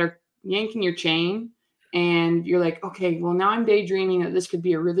are yanking your chain. And you're like, okay, well, now I'm daydreaming that this could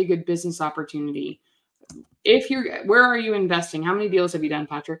be a really good business opportunity. Where are you investing? How many deals have you done,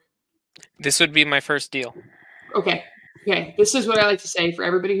 Patrick? This would be my first deal. Okay. This is what I like to say for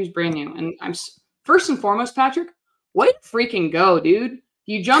everybody who's brand new. And I'm first and foremost, Patrick, way to freaking go, dude.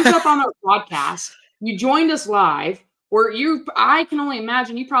 You jumped up on our podcast. You joined us live where I can only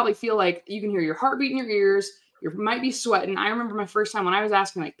imagine you probably feel like you can hear your heartbeat in your ears. You might be sweating. I remember my first time when I was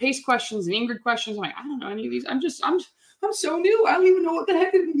asking like pace questions and Ingryd questions. I'm like, I don't know any of these. I'm so new. I don't even know what the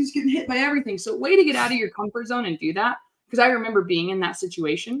heck. I'm just getting hit by everything. So way to get out of your comfort zone and do that. Because I remember being in that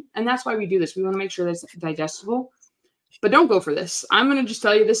situation. And that's why we do this. We want to make sure that's digestible. But don't go for this. I'm going to just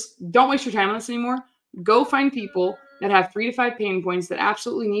tell you this. Don't waste your time on this anymore. Go find people that have 3 to 5 pain points that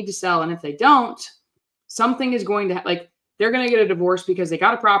absolutely need to sell. And if they don't, something is going to, like, they're going to get a divorce because they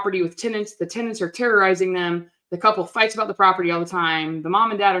got a property with tenants. The tenants are terrorizing them. The couple fights about the property all the time. The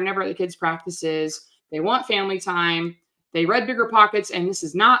mom and dad are never at the kids' practices. They want family time. They read Bigger Pockets, and this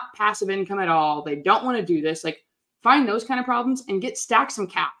is not passive income at all. They don't want to do this. Like, find those kind of problems and stack some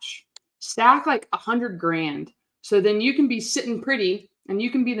cash. Stack like $100 grand. So then you can be sitting pretty and you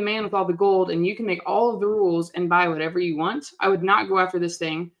can be the man with all the gold and you can make all of the rules and buy whatever you want. I would not go after this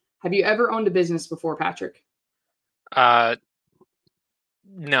thing. Have you ever owned a business before, Patrick?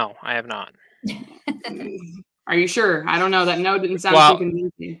 No, I have not. Are you sure? I don't know. That no didn't sound too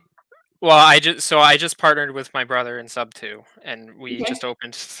convincing. Well, I just partnered with my brother in SubTo, and we just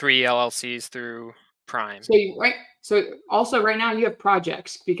opened 3 LLCs through Prime. So also right now you have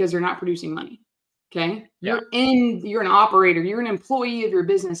projects because they're not producing money. Okay. You're an operator. You're an employee of your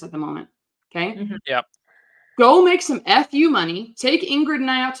business at the moment. Okay. Mm-hmm. Yep. Go make some FU money. Take Ingryd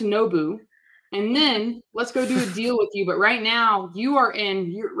and I out to Nobu, and then let's go do a deal with you. But right now you're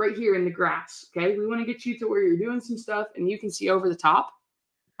right here in the grass. Okay. We want to get you to where you're doing some stuff and you can see over the top.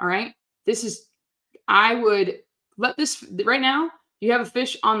 All right. I would let this right now. You have a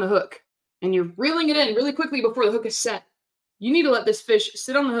fish on the hook and you're reeling it in really quickly before the hook is set. You need to let this fish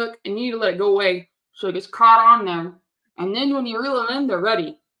sit on the hook and you need to let it go away so it gets caught on there. And then when you reel them in, they're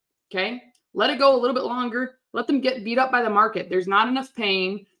ready. Okay. Let it go a little bit longer. Let them get beat up by the market. There's not enough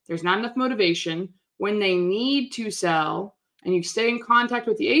pain. There's not enough motivation. When they need to sell and you stay in contact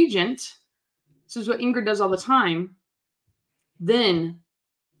with the agent, this is what Ingryd does all the time, then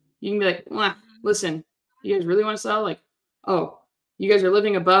you can be like, listen, you guys really want to sell? Like, oh, you guys are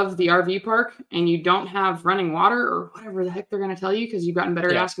living above the RV park and you don't have running water or whatever the heck they're going to tell you because you've gotten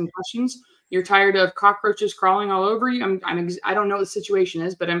better at asking questions. You're tired of cockroaches crawling all over you. I don't know what the situation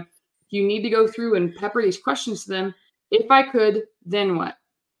is, but you need to go through and pepper these questions to them. If I could, then what?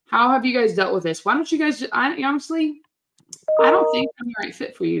 How have you guys dealt with this? Why don't you guys, honestly, I don't think I'm the right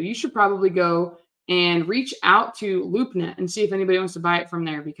fit for you. You should probably go and reach out to LoopNet and see if anybody wants to buy it from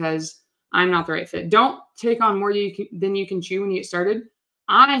there because I'm not the right fit. Don't take on more than you can chew when you get started.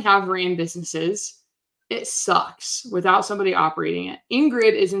 I have ran businesses. It sucks without somebody operating it.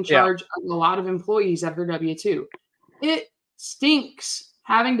 Ingryd is in charge of a lot of employees at her W-2. It stinks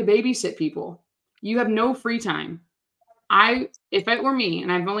having to babysit people. You have no free time. If it were me,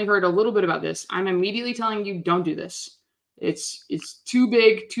 and I've only heard a little bit about this, I'm immediately telling you, don't do this. It's too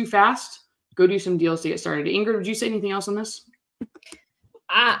big, too fast. Go do some deals to get started. Ingryd, would you say anything else on this?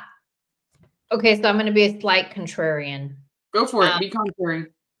 Okay, so I'm going to be a slight contrarian. Go for it. Be contrary.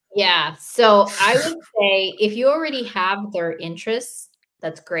 Yeah. So I would say if you already have their interests,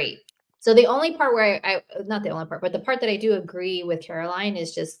 that's great. So the only part where not the only part, but the part that I do agree with Caroline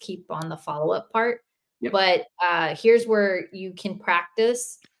is just keep on the follow-up part. Yep. But here's where you can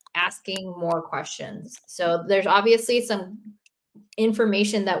practice asking more questions. So there's obviously some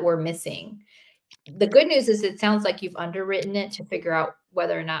information that we're missing. The good news is it sounds like you've underwritten it to figure out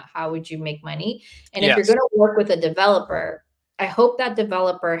whether or not how would you make money. And if you're going to work with a developer, I hope that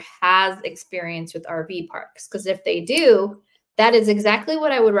developer has experience with RV parks, because if they do, that is exactly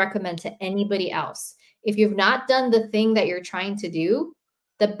what I would recommend to anybody else. If you've not done the thing that you're trying to do,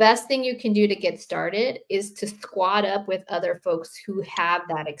 the best thing you can do to get started is to squad up with other folks who have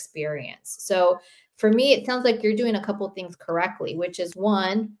that experience. So for me, it sounds like you're doing a couple of things correctly, which is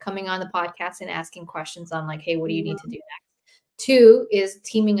 1, coming on the podcast and asking questions on like, hey, what do you need to do next? 2 is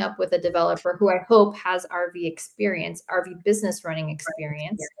teaming up with a developer who I hope has RV experience, RV business running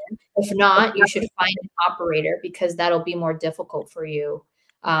experience. If not, you should find an operator because that'll be more difficult for you.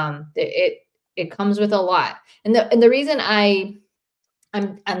 It comes with a lot. And the reason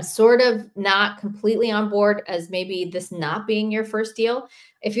I'm sort of not completely on board as maybe this not being your first deal.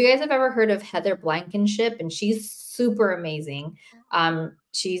 If you guys have ever heard of Heather Blankenship, and she's super amazing.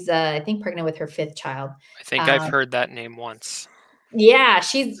 She's, I think, pregnant with her 5th child. I think I've heard that name once. Yeah,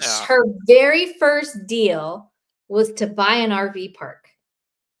 her very first deal was to buy an RV park.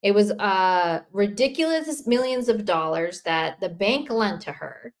 It was ridiculous millions of dollars that the bank lent to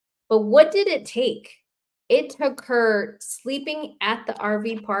her. But what did it take? It took her sleeping at the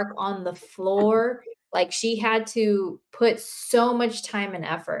RV park on the floor, Like she had to put so much time and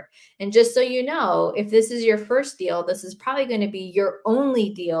effort. And just so you know, if this is your first deal, this is probably going to be your only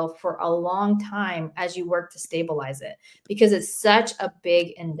deal for a long time as you work to stabilize it, because it's such a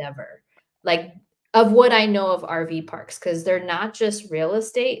big endeavor. Like of what I know of RV parks, because they're not just real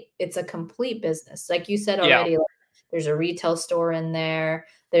estate, it's a complete business. Like you said already, like, there's a retail store in there.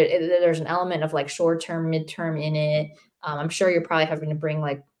 There's an element of like short-term, midterm in it. I'm sure you're probably having to bring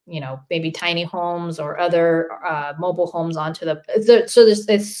like, you know, maybe tiny homes or other mobile homes onto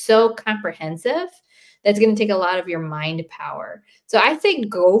it's so comprehensive that's going to take a lot of your mind power. So I think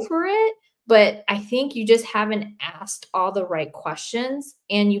go for it, but I think you just haven't asked all the right questions,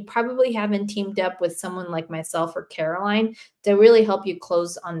 and you probably haven't teamed up with someone like myself or Caroline to really help you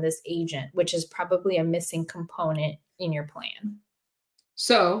close on this agent, which is probably a missing component in your plan.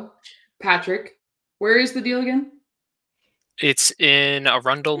 So, Patrick, where is the deal again? It's in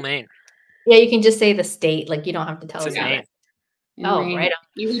Arundel, Maine. Yeah, you can just say the state. Like you don't have to tell us Maine. Oh, Maine. Right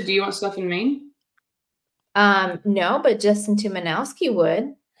on. Ingryd, do you want stuff in Maine? No, but Justin Tumanowski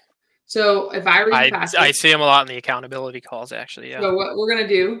would. So if I read I see him a lot in the accountability calls, actually. Yeah. So what we're gonna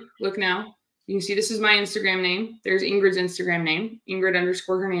do? Look now. You can see this is my Instagram name. There's Ingryd's Instagram name,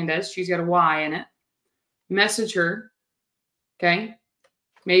 Ingryd_Hernandez. She's got a Y in it. Message her. Okay.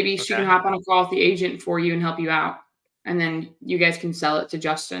 Maybe she can hop on a call with the agent for you and help you out. And then you guys can sell it to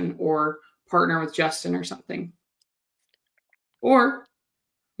Justin or partner with Justin or something. Or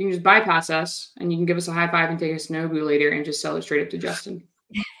you can just bypass us and you can give us a high five and take a Nobu later and just sell it straight up to Justin.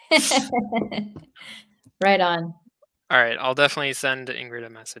 Right on. All right. I'll definitely send Ingryd a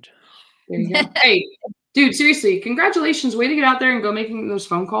message. There you go. Hey, dude, seriously, congratulations. Way to get out there and go making those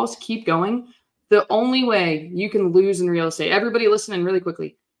phone calls. Keep going. The only way you can lose in real estate, everybody listening really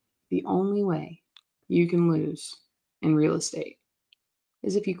quickly, the only way you can lose in real estate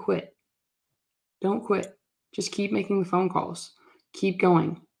is if you quit. Don't quit. Just keep making the phone calls. Keep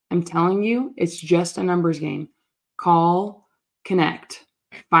going. I'm telling you, it's just a numbers game. Call, connect,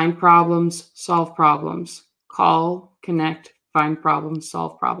 find problems, solve problems. Call, connect, find problems,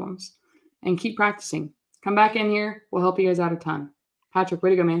 solve problems. And keep practicing. Come back in here. We'll help you guys out a ton. Patrick, way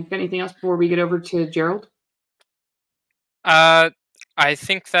to go, man. Got anything else before we get over to Gerald? I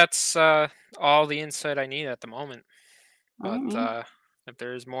think that's all the insight I need at the moment. But if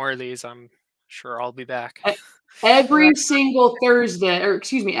there's more of these, I'm sure I'll be back. Every single Thursday, or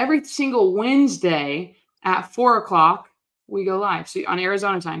excuse me, every single Wednesday at 4 o'clock, we go live. So on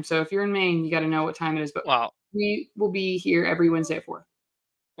Arizona time. So if you're in Maine, you got to know what time it is. But we will be here every Wednesday at 4.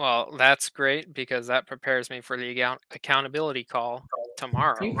 Well, that's great because that prepares me for the accountability call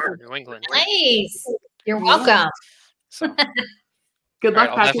tomorrow for New England. Nice. You're welcome. So, good luck,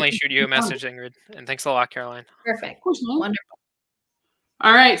 I'll definitely shoot you a message, Ingryd. And thanks a lot, Caroline. Perfect. Of course, man. Wonderful.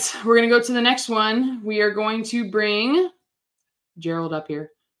 All right. We're going to go to the next one. We are going to bring Gerald up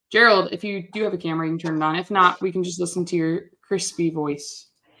here. Gerald, if you do have a camera, you can turn it on. If not, we can just listen to your crispy voice.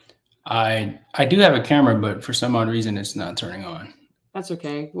 I do have a camera, but for some odd reason, it's not turning on. That's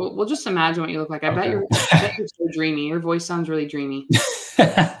okay. We'll just imagine what you look like. I bet you're so dreamy. Your voice sounds really dreamy. So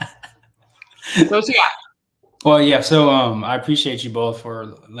what you got? Well, yeah. So I appreciate you both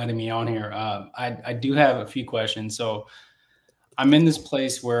for letting me on here. I do have a few questions. So I'm in this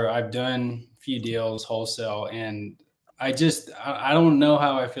place where I've done a few deals wholesale, and I don't know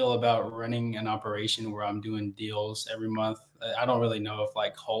how I feel about running an operation where I'm doing deals every month. I don't really know if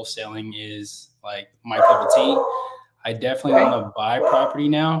like wholesaling is like my cup of tea. I definitely want to buy property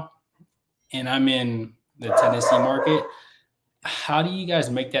now, and I'm in the Tennessee market. How do you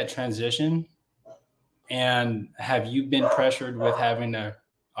guys make that transition? And have you been pressured with having to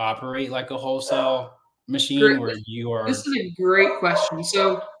operate like a wholesale machine where you are? This is a great question.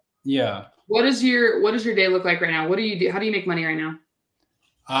 So yeah, what does your day look like right now? What do you do? How do you make money right now?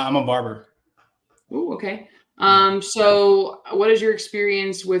 I'm a barber. Oh, okay. So what is your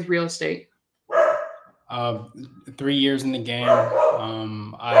experience with real estate? 3 years in the game.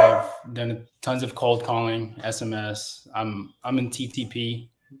 I've done tons of cold calling, SMS. I'm in TTP.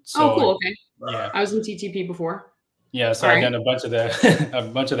 So cool. Okay. Yeah. I was in TTP before. Yeah. So I've done a bunch of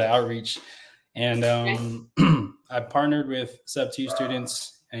the outreach, and I partnered with SubTo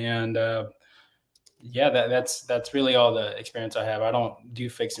students, and that's really all the experience I have. I don't do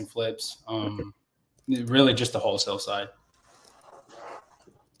fix and flips. Really just the wholesale side.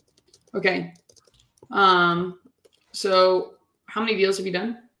 Okay. So how many deals have you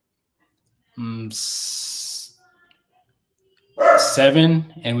done?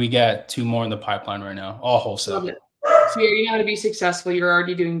 7, and we got 2 more in the pipeline right now, all wholesale. So you know how to be successful. You're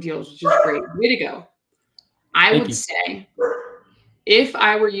already doing deals, which is great. Way to go. I would say, if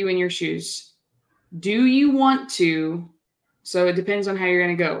I were you in your shoes, do you want to? So it depends on how you're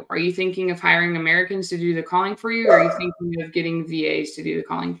going to go. Are you thinking of hiring Americans to do the calling for you? Or are you thinking of getting VAs to do the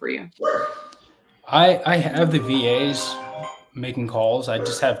calling for you? I have the VAs making calls. I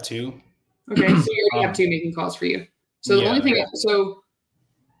just have 2. Okay, so you already have 2 making calls for you. So the only thing,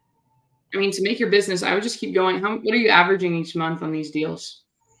 I mean, to make your business, I would just keep going. What are you averaging each month on these deals?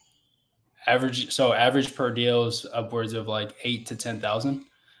 Average per deal is upwards of like 8 to 10,000.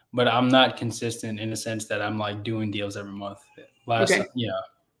 But I'm not consistent in the sense that I'm like doing deals every month.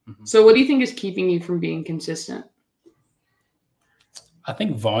 So what do you think is keeping you from being consistent? I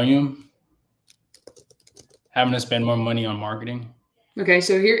think volume. Having to spend more money on marketing. Okay,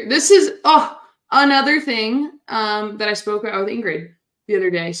 so this is another thing that I spoke about with Ingryd the other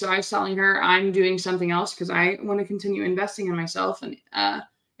day. So I was telling her I'm doing something else because I want to continue investing in myself, and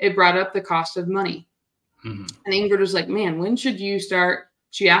it brought up the cost of money. And Ingryd was like, "Man, when should you start?"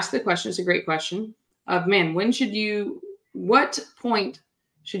 She asked the question. It's a great question. Of man, what point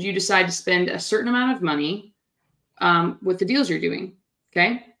should you decide to spend a certain amount of money with the deals you're doing?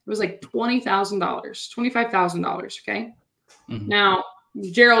 Okay. It was like $20,000, $25,000. Okay. Now,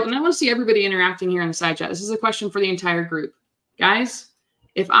 Gerald, and I want to see everybody interacting here in the side chat. This is a question for the entire group. Guys,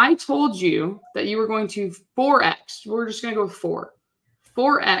 if I told you that you were going to 4x, we're just going to go with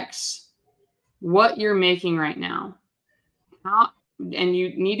 4x what you're making right now. And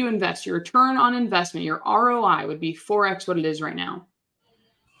you need to invest. Your return on investment, your ROI would be 4x what it is right now.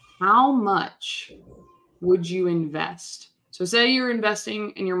 How much would you invest? So say you're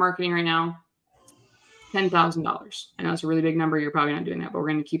investing in your marketing right now, $10,000. I know it's a really big number. You're probably not doing that, but we're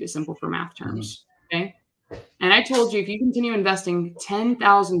going to keep it simple for math terms. Okay. And I told you, if you continue investing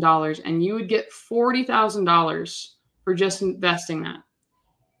 $10,000 and you would get $40,000 for just investing that.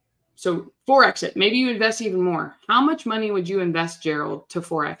 So 4x it. Maybe you invest even more. How much money would you invest, Gerald, to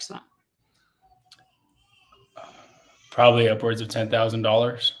 4x that? Probably upwards of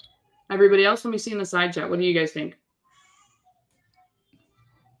 $10,000. Everybody else, let me see in the side chat. What do you guys think?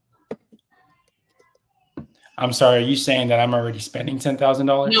 I'm sorry. Are you saying that I'm already spending $10,000?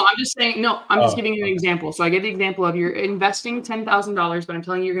 No, I'm just saying. No, I'm just giving you an example. So I get the example of you're investing $10,000, but I'm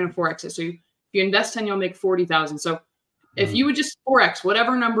telling you you're going to 4x it. So if you invest 10, you'll make 40,000. So if you would just 4x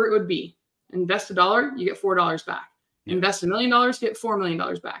whatever number it would be, invest $1, you get $4 back. Invest $1 million, get $4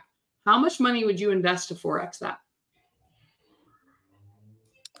 million back. How much money would you invest to 4x that?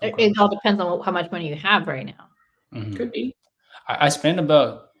 It all depends on how much money you have right now. Could be. I spend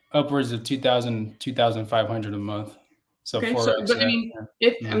about upwards of $2,500 a month. So okay, 4x. But I mean,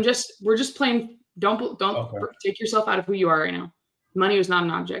 we're just playing. Don't take yourself out of who you are right now. Money is not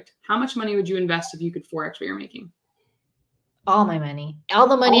an object. How much money would you invest if you could 4x what you're making? All my money. All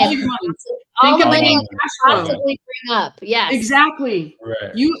the money. All the money I possibly bring up. Yes. Exactly.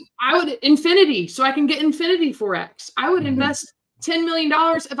 Right. I would infinity, so I can get infinity 4x. I would invest $10 million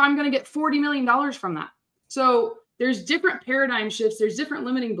if I'm going to get $40 million from that. So there's different paradigm shifts. There's different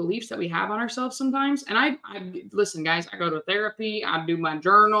limiting beliefs that we have on ourselves sometimes. And I listen, guys, I go to therapy. I do my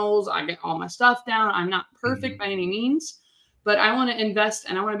journals. I get all my stuff down. I'm not perfect by any means, but I want to invest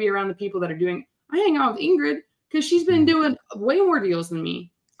and I want to be around the people that are doing. I hang out with Ingryd because she's been doing way more deals than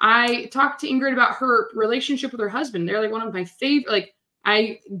me. I talked to Ingryd about her relationship with her husband. They're like one of my favorite. Like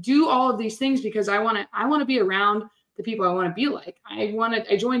I do all of these things because I want to be around the people I want to be like. I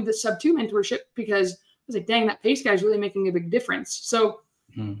joined the SubTo mentorship because I was like, dang, that pace guy is really making a big difference. So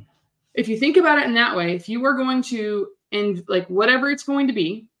if you think about it in that way, if you are going to, and like whatever it's going to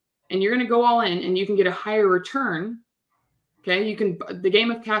be, and you're going to go all in and you can get a higher return. Okay. You can, the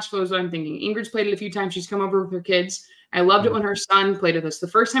game of cash flow is what I'm thinking. Ingrid's played it a few times. She's come over with her kids. I loved it when her son played with us. The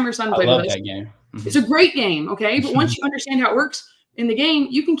first time her son played with us. That game. It's a great game. Okay. But once you understand how it works in the game,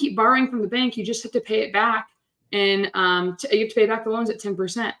 you can keep borrowing from the bank. You just have to pay it back. And you have to pay back the loans at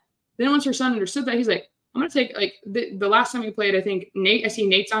 10%. Then once her son understood that, he's like, I'm going to take like the last time we played, I think I see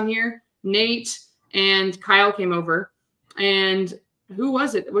Nate's on here. Nate and Kyle came over. And who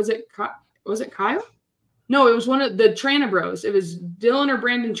was it? Was it Kyle? No, it was one of the Trana bros. It was Dylan or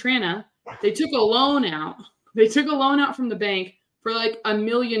Brandon Trana. They took a loan out. They took a loan out from the bank for like $1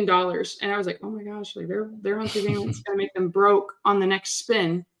 million. And I was like, oh my gosh, like they're on the game. It's going to make them broke on the next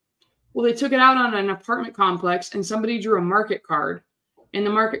spin. Well, they took it out on an apartment complex and somebody drew a market card. And the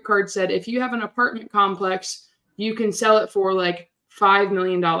market card said, if you have an apartment complex, you can sell it for like $5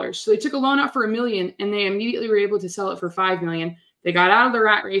 million. So they took a loan out for $1 million and they immediately were able to sell it for $5 million. They got out of the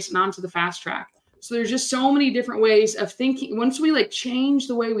rat race and onto the fast track. So there's just so many different ways of thinking. Once we like change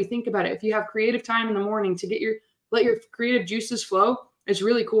the way we think about it, if you have creative time in the morning to let your creative juices flow, it's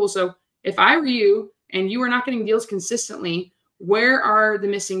really cool. So if I were you and you were not getting deals consistently, Where are the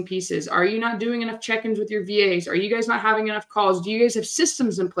missing pieces? Are you not doing enough check-ins with your VAs? Are you guys not having enough calls? Do you guys have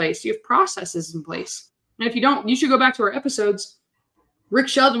systems in place? Do you have processes in place? And if you don't, you should go back to our episodes. Rick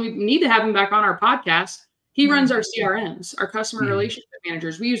Sheldon, we need to have him back on our podcast. He runs our CRMs, our customer relationship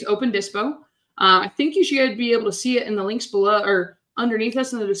managers. We use Open Dispo. I think you should be able to see it in the links below or underneath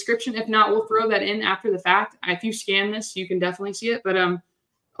us in the description. If not, we'll throw that in after the fact. If you scan this, you can definitely see it. But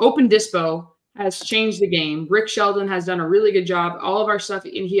Open Dispo has changed the game. Rick Sheldon has done a really good job. All of our stuff,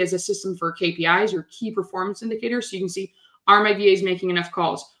 and he has a system for KPIs or key performance indicators. So you can see, are my VAs making enough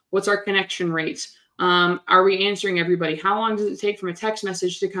calls? What's our connection rates? Are we answering everybody? How long does it take from a text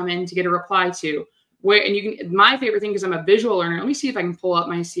message to come in to get a reply to? Where, and you can, my favorite thing, because I'm a visual learner, let me see if I can pull up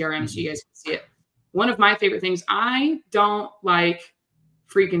my CRM so you guys can see it. One of my favorite things, I don't like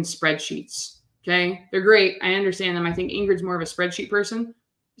freaking spreadsheets. Okay. They're great. I understand them. I think Ingryd's more of a spreadsheet person.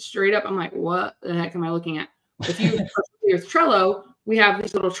 Straight up, I'm like, what the heck am I looking at? If you with Trello, we have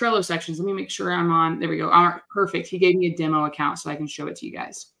these little Trello sections. Let me make sure I'm on. There we go. All right, perfect. He gave me a demo account so I can show it to you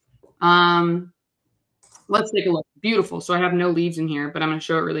guys. Let's take a look. Beautiful. So I have no leads in here, but I'm going to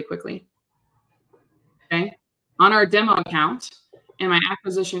show it really quickly. Okay. On our demo account and my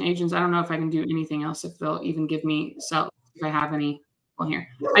acquisition agents, I don't know if I can do anything else, if they'll even give me sell, if I have any on here.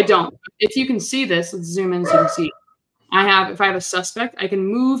 I don't. If you can see this, let's zoom in so you can see. If I have a suspect, I can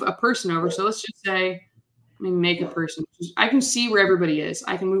move a person over. So let's just say, let me make a person. I can see where everybody is.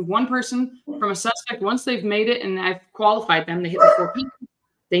 I can move one person from a suspect. Once they've made it and I've qualified them, they hit the 4 people.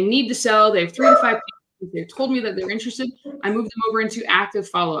 They need to sell. They have 3 to 5 people. They've told me that they're interested. I move them over into active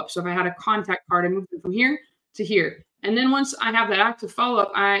follow-up. So if I had a contact card, I move them from here to here. And then once I have that active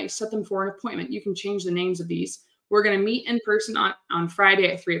follow-up, I set them for an appointment. You can change the names of these. We're going to meet in person on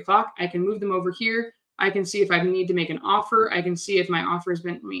Friday at 3 o'clock. I can move them over here. I can see if I need to make an offer. I can see if my offer has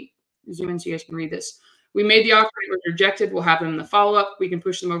been, let me zoom in so you guys can read this. We made the offer, it was rejected. We'll have them in the follow-up. We can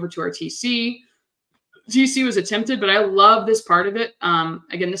push them over to our TC. TC was attempted, but I love this part of it.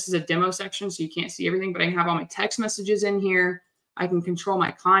 Again, this is a demo section, so you can't see everything, but I can have all my text messages in here. I can control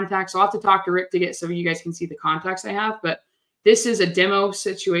my contacts. I'll have to talk to Rick to get so you guys can see the contacts I have, but this is a demo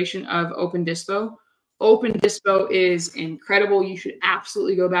situation of Open Dispo. Open Dispo is incredible. You should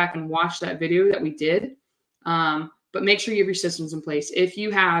absolutely go back and watch that video that we did. But make sure you have your systems in place. If you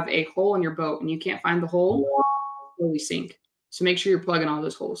have a hole in your boat and you can't find the hole, it will sink. So make sure you're plugging all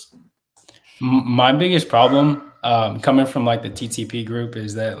those holes. My biggest problem coming from like the TTP group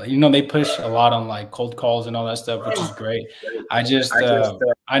is that, you know, they push a lot on like cold calls and all that stuff, which is great. I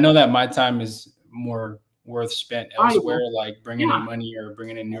know that my time is more worth spent elsewhere, like bringing in money or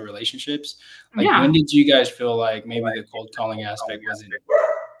bringing in new relationships. Like when did you guys feel like maybe the cold calling aspect wasn't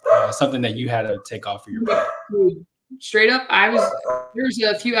something that you had to take off of your plate? Straight up, there's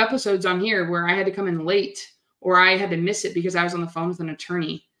a few episodes on here where I had to come in late or I had to miss it because I was on the phone with an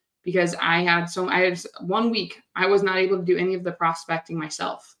attorney because I had 1 week I was not able to do any of the prospecting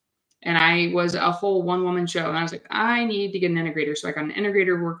myself. And I was a whole one-woman show. And I was like, I need to get an integrator. So I got an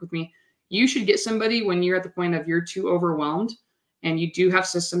integrator to work with me. You should get somebody when you're at the point of you're too overwhelmed and you do have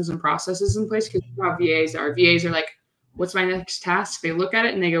systems and processes in place, because you know how VAs are. VAs are like, what's my next task? They look at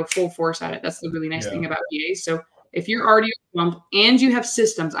it and they go full force at it. That's the really nice thing about VAs. So if you're already overwhelmed and you have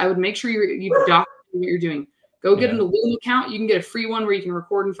systems, I would make sure you document what you're doing. Go get an Loom account. You can get a free one where you can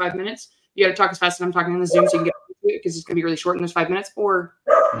record in 5 minutes. You got to talk as fast as I'm talking in the Zoom so you can get it because it's going to be really short in those 5 minutes. Or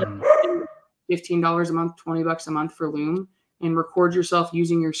 $15 a month, $20 a month for Loom, and record yourself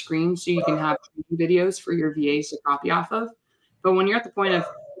using your screen so you can have videos for your VAs to copy off of. But when you're at the point of,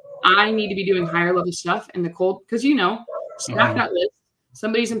 I need to be doing higher level stuff and the cold, because stack that list.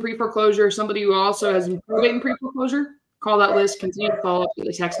 Somebody's in pre-foreclosure, somebody who also has probate in pre-foreclosure, call that list, continue to follow up with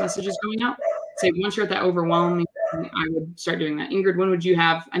the text messages going out. Say once you're at that overwhelming, I would start doing that. Ingryd, when would you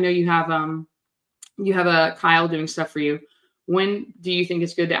have, I know you have a Kyle doing stuff for you. When do you think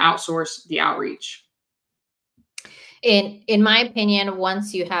it's good to outsource the outreach? In my opinion,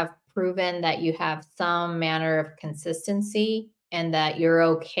 once you have proven that you have some manner of consistency and that you're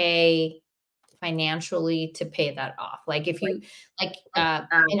okay financially to pay that off. Like if you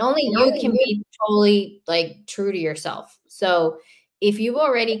and only you can be totally like true to yourself. So if you've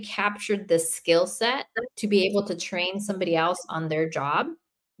already captured the skill set to be able to train somebody else on their job,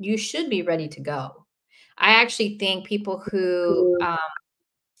 you should be ready to go. I actually think people who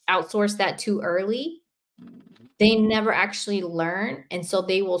outsource that too early, they never actually learn. And so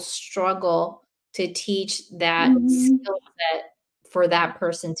they will struggle to teach that skill set for that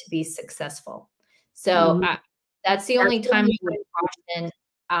person to be successful. So that's the only time I would caution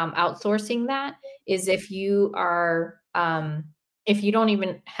outsourcing that is if you are if you don't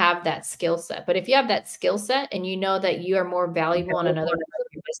even have that skill set. But if you have that skill set and you know that you are more valuable in another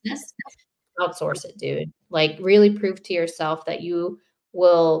business, outsource it, dude. Like really prove to yourself that you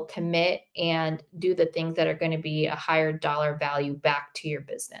will commit and do the things that are going to be a higher dollar value back to your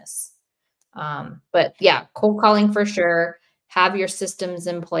business. But yeah, cold calling for sure. Have your systems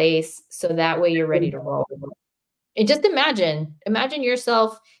in place so that way you're ready to roll. And just imagine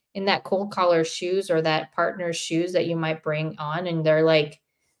yourself in that cold caller's shoes or that partner's shoes that you might bring on. And they're like,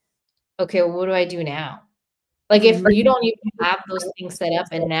 okay, well, what do I do now? Like if you don't even have those things set up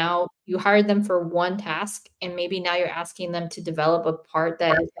and now you hired them for one task and maybe now you're asking them to develop a part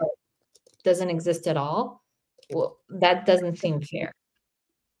that doesn't exist at all. Well, that doesn't seem fair.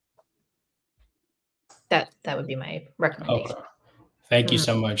 That would be my recommendation. Okay. Thank you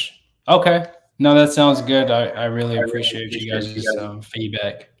so much. Okay. No, that sounds good. I really appreciate you guys'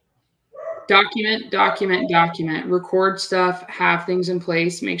 feedback. Document, record stuff, have things in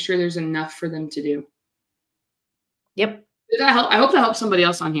place, make sure there's enough for them to do. Yep. Did that help? I hope that helps somebody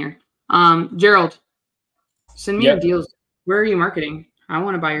else on here. Gerald, send me your deals. Where are you marketing? I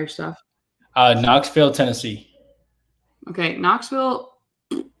want to buy your stuff. Knoxville, Tennessee. Okay, Knoxville.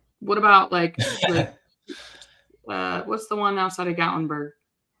 What about like what's the one outside of Gatlinburg?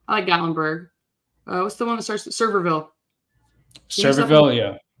 I like Gatlinburg. What's the one that starts at Serverville? Serverville,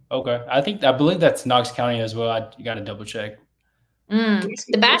 yeah. Okay. I believe that's Knox County as well. You got to double check.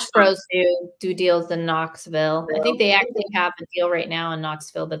 The Bash Bros do deals in Knoxville. I think they actually have a deal right now in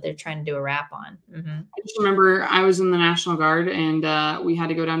Knoxville that they're trying to do a wrap on. I just remember I was in the National Guard and we had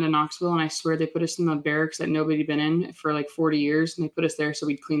to go down to Knoxville, and I swear they put us in the barracks that nobody had been in for like 40 years, and they put us there so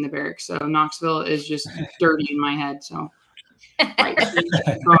we'd clean the barracks. So Knoxville is just dirty in my head. So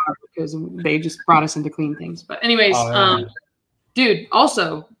because they just brought us in to clean things. But anyways, dude,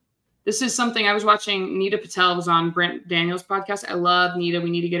 also, this is something I was watching. Nita Patel was on Brent Daniels' podcast. I love Nita.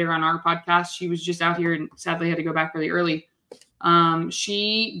 We need to get her on our podcast. She was just out here and sadly had to go back really early.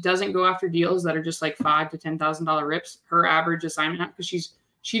 She doesn't go after deals that are just like $5,000 to $10,000 rips. Her average assignment, because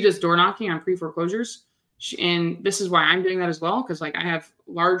she does door knocking on pre-foreclosures. And this is why I'm doing that as well, because like I have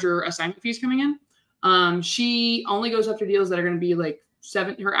larger assignment fees coming in. She only goes after deals that are going to be like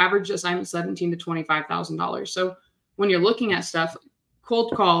her average assignment $17,000 to $25,000. So when you're looking at stuff,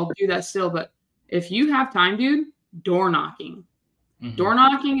 cold call, do that still. But if you have time, dude, door knocking. Door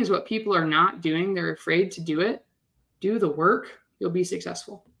knocking is what people are not doing. They're afraid to do it. Do the work. You'll be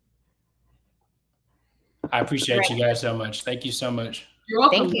successful. I appreciate you guys so much. Thank you so much. You're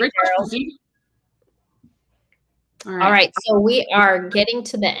welcome. Thank you, Great questions. All right. So we are getting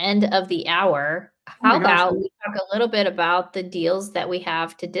to the end of the hour. How about we talk a little bit about the deals that we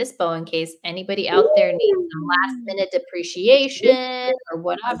have to dispo in case anybody out there needs some last minute depreciation or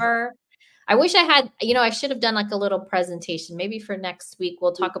whatever. I wish I had, I should have done like a little presentation. Maybe for next week,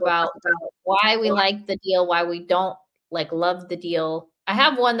 we'll talk about why we like the deal, why we don't love the deal. I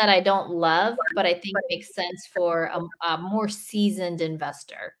have one that I don't love, but I think makes sense for a more seasoned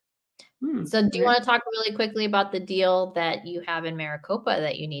investor. So do you want to talk really quickly about the deal that you have in Maricopa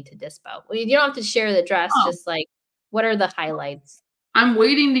that you need to dispo? Well, you don't have to share the address, just like what are the highlights? I'm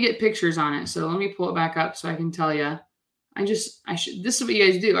waiting to get pictures on it. So let me pull it back up so I can tell you. This is what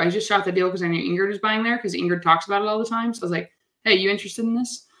you guys do. I just shot the deal because I knew Ingryd was buying there because Ingryd talks about it all the time. So I was like, hey, you interested in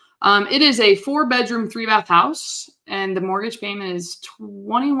this? It is a 4-bedroom, 3-bath house, and the mortgage payment is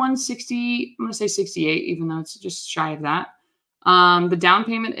 $2,160. I'm going to say 68, even though it's just shy of that. The down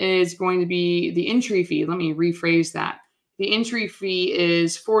payment is going to be the entry fee. Let me rephrase that. The entry fee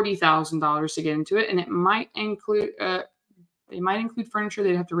is $40,000 to get into it, and it might include they might include furniture.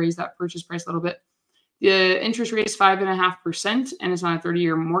 They'd have to raise that purchase price a little bit. The interest rate is 5.5%, and it's on a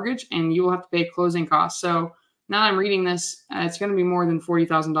 30-year mortgage, and you will have to pay closing costs. So now that I'm reading this, it's going to be more than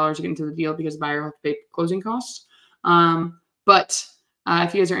 $40,000 to get into the deal because the buyer will have to pay closing costs. But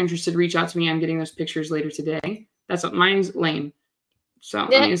if you guys are interested, reach out to me. I'm getting those pictures later today. That's what mine's lame. So I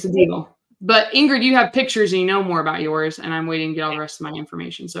mean, it's a deal. But Ingryd, you have pictures and you know more about yours, and I'm waiting to get all the rest of my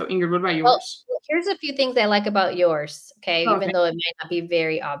information. So Ingryd, what about yours? Well, here's a few things I like about yours. Okay. Even though it might not be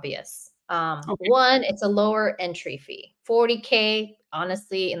very obvious. One, it's a lower entry fee. $40K,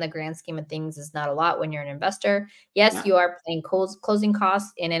 honestly, in the grand scheme of things, is not a lot when you're an investor. Yes, you are paying closing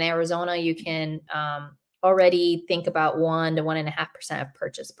costs, and in Arizona, you can already think about 1 to 1.5% of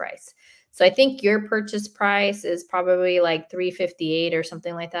purchase price. So I think your purchase price is probably like $358 or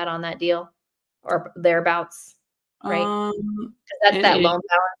something like that on that deal, or thereabouts, right? That's that loan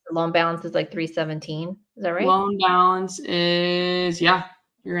balance. The loan balance is like $317. Is that right? Loan balance is you're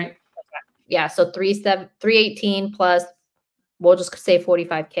right. Yeah, so $318 plus, we'll just say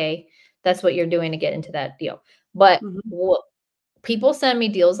 $45K. That's what you're doing to get into that deal. But people send me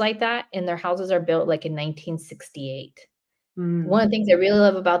deals like that, and their houses are built like in 1968. One of the things I really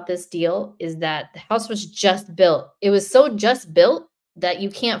love about this deal is that the house was just built. It was so just built that you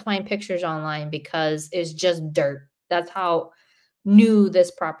can't find pictures online because it's just dirt. That's how new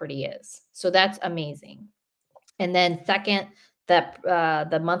this property is. So that's amazing. And then second, that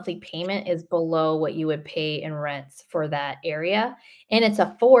the monthly payment is below what you would pay in rents for that area. And it's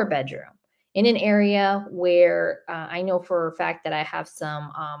a 4-bedroom in an area where I know for a fact that I have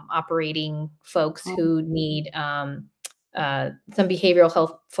some operating folks who need some behavioral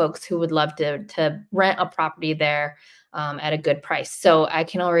health folks who would love to rent a property there at a good price. So I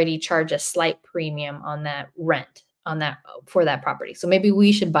can already charge a slight premium on that rent for that property. So maybe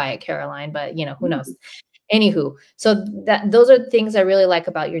we should buy it, Caroline, but who knows? Anywho, so those are things I really like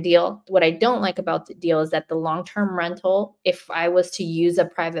about your deal. What I don't like about the deal is that the long-term rental, if I was to use a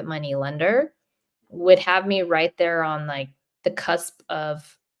private money lender, would have me right there on like the cusp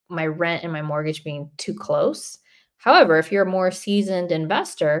of my rent and my mortgage being too close. However, if you're a more seasoned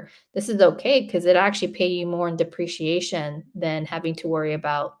investor, this is okay because it actually pay you more in depreciation than having to worry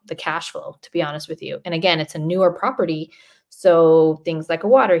about the cash flow, to be honest with you. And again, it's a newer property. So things like a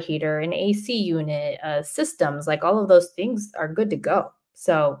water heater, an AC unit, systems, like all of those things are good to go.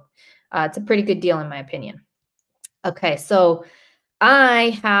 So it's a pretty good deal in my opinion. Okay, so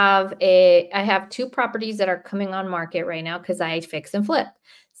I have 2 properties that are coming on market right now because I fix and flip.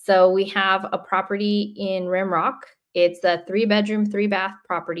 So we have a property in Rimrock. It's a 3-bedroom, 3-bath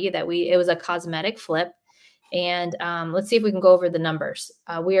property that it was a cosmetic flip. And let's see if we can go over the numbers.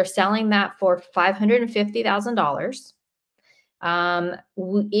 We are selling that for $550,000.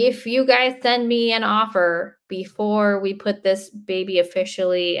 If you guys send me an offer before we put this baby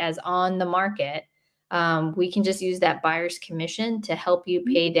officially as on the market, we can just use that buyer's commission to help you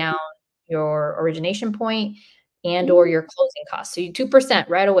pay down your origination point and or your closing costs. So you 2%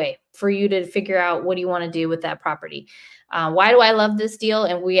 right away for you to figure out what do you want to do with that property. Why do I love this deal?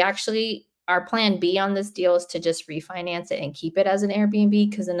 And our plan B on this deal is to just refinance it and keep it as an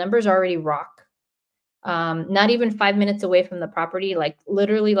Airbnb because the numbers already rock. Not even 5 minutes away from the property, like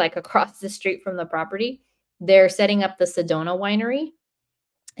literally like across the street from the property, they're setting up the Sedona winery.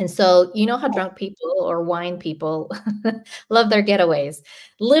 And so you know how drunk people or wine people love their getaways.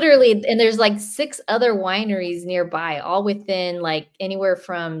 Literally, and there's like 6 other wineries nearby, all within like anywhere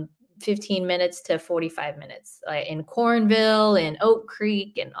from 15 minutes to 45 minutes, in Cornville and Oak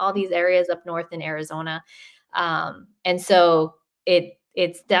Creek and all these areas up north in Arizona. And so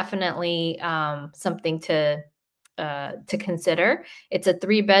it's definitely something to consider. It's a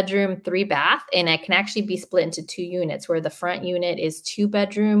 3-bedroom, 3-bath, and it can actually be split into 2 units where the front unit is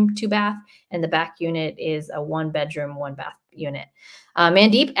 2-bedroom, 2-bath, and the back unit is a 1-bedroom, 1-bath unit.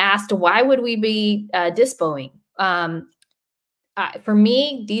 Mandeep asked, why would we be dispoing? For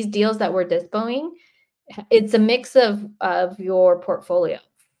me, these deals that we're dispoing, it's a mix of your portfolio.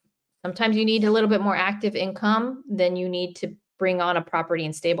 Sometimes you need a little bit more active income than you need to bring on a property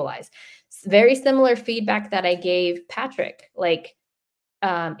and stabilize. Very similar feedback that I gave Patrick. Like,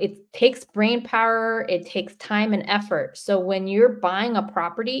 it takes brain power, it takes time and effort. So when you're buying a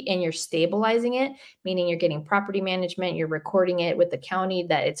property and you're stabilizing it, meaning you're getting property management, you're recording it with the county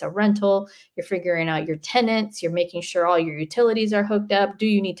that it's a rental, you're figuring out your tenants, you're making sure all your utilities are hooked up. Do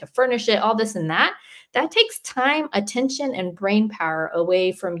you need to furnish it? All this and that. That takes time, attention, and brain power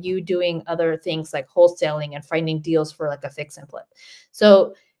away from you doing other things like wholesaling and finding deals for like a fix and flip.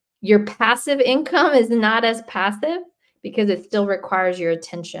 So your passive income is not as passive because it still requires your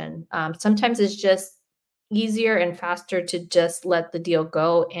attention. Sometimes it's just easier and faster to just let the deal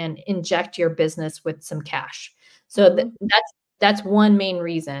go and inject your business with some cash. So that's one main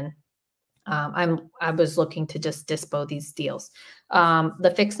reason I was looking to just dispo these deals.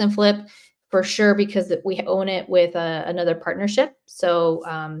 The fix and flip, for sure, because we own it with another partnership.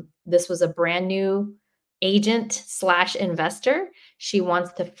 So this was a brand new agent / investor. She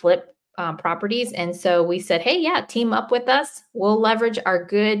wants to flip properties. And so we said, hey, yeah, team up with us. We'll leverage our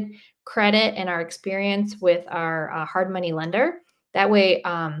good credit and our experience with our hard money lender. That way,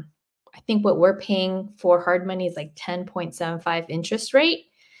 I think what we're paying for hard money is like 10.75 interest rate,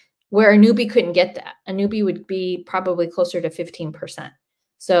 where a newbie couldn't get that. A newbie would be probably closer to 15%.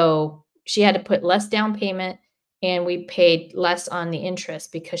 So she had to put less down payment and we paid less on the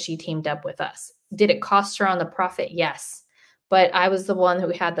interest because she teamed up with us. Did it cost her on the profit? Yes. But I was the one who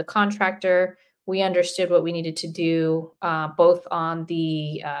had the contractor. We understood what we needed to do, both on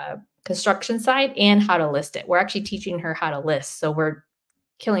the construction side and how to list it. We're actually teaching her how to list. So we're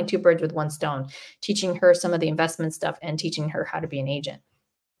killing 2 birds with 1 stone, teaching her some of the investment stuff and teaching her how to be an agent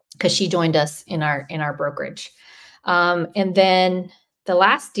because she joined us in our brokerage. And then the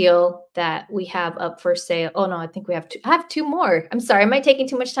last deal that we have up for sale. Oh no, I think we have I have two more. I'm sorry. Am I taking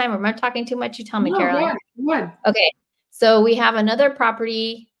too much time or am I talking too much? You tell me, Caroline. Go ahead. Okay. So we have another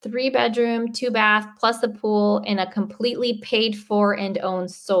property, 3-bedroom, 2-bath, plus a pool, and a completely paid for and owned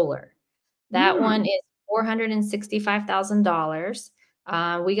solar. That one is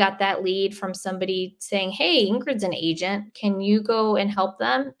 $465,000. We got that lead from somebody saying, hey, Ingryd's an agent. Can you go and help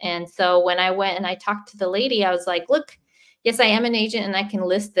them? And so when I went and I talked to the lady, I was like, look, yes, I am an agent and I can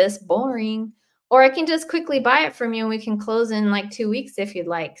list this, boring. Or I can just quickly buy it from you and we can close in like 2 weeks if you'd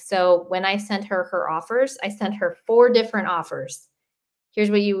like. So when I sent her offers, I sent her 4 different offers.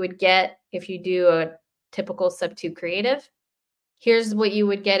 Here's what you would get if you do a typical SubTo creative. Here's what you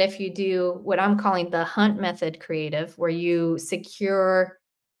would get if you do what I'm calling the hunt method creative, where you secure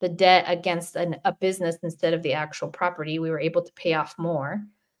the debt against a business instead of the actual property. We were able to pay off more.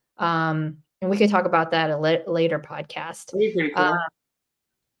 And we could talk about that a later podcast. Pretty cool.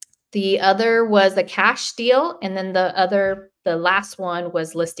 The other was a cash deal. And then the last one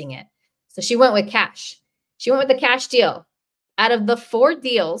was listing it. So she went with cash. She went with the cash deal. Out of the 4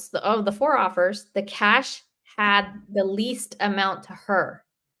 deals, of the 4 offers, the cash had the least amount to her.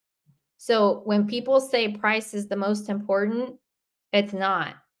 So when people say price is the most important, it's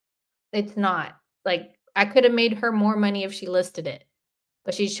not. It's not. Like, I could have made her more money if she listed it,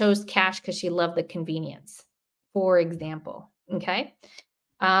 but she chose cash because she loved the convenience, for example. Okay.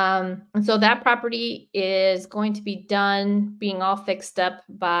 And so that property is going to be done, being all fixed up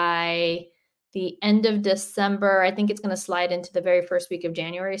by the end of December. I think it's going to slide into the very first week of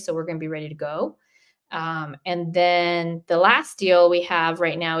January. So we're going to be ready to go. And then the last deal we have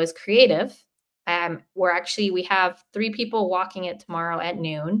right now is creative. We have 3 people walking it tomorrow at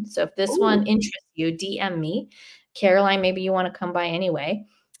noon. So if this one interests you, DM me. Caroline, maybe you want to come by anyway.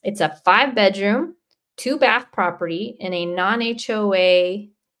 It's a 5-bedroom, 2-bath property in a non-HOA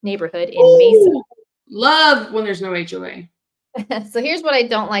neighborhood in Mesa. Love when there's no HOA. So here's what I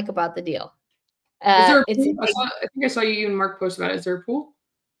don't like about the deal. Is there a pool? I think I saw you and Mark post about it. Is there a pool?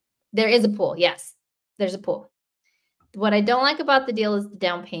 There is a pool. Yes, there's a pool. What I don't like about the deal is the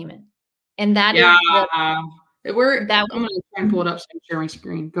down payment. And that is I'm going to try and pull it up so I can share my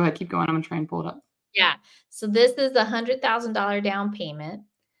screen. Go ahead. Keep going. I'm going to try and pull it up. Yeah. So this is a $100,000 down payment.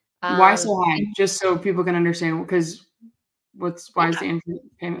 Why so high? Just so people can understand, because why is the interest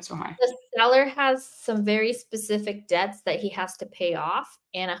payment so high? The seller has some very specific debts that he has to pay off,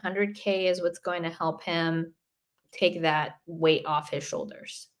 and $100K is what's going to help him take that weight off his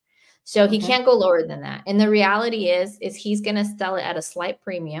shoulders. So he can't go lower than that. And the reality is he's going to sell it at a slight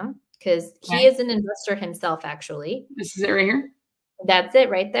premium because he is an investor himself, actually. This is it right here? That's it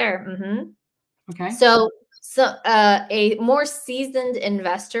right there. Mm-hmm. Okay. So a more seasoned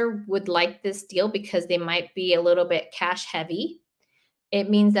investor would like this deal because they might be a little bit cash heavy. It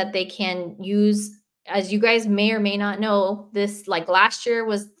means that they can use, as you guys may or may not know, this, like last year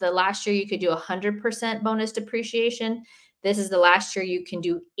was the last year you could do 100% bonus depreciation. This is the last year you can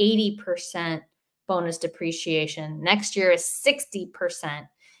do 80% bonus depreciation. Next year is 60%.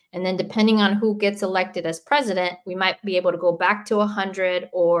 And then depending on who gets elected as president, we might be able to go back to 100,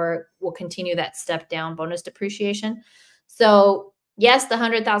 or we'll continue that step down bonus depreciation. So yes, the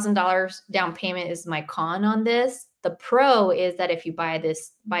 $100,000 down payment is my con on this. The pro is that if you buy it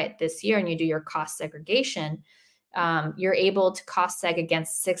this year and you do your cost segregation, you're able to cost seg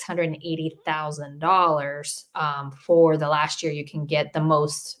against $680,000 for the last year. You can get the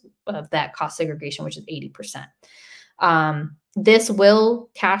most of that cost segregation, which is 80%. This will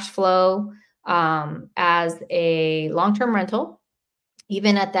cash flow as a long-term rental,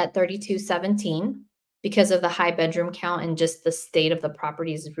 even at that 3217, because of the high bedroom count and just the state of the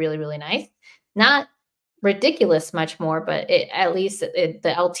property is really, really nice. Not ridiculous much more, but at least the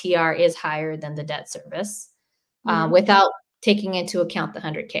LTR is higher than the debt service without taking into account the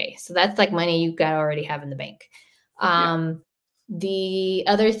 100K. So that's like money you got already have in the bank. The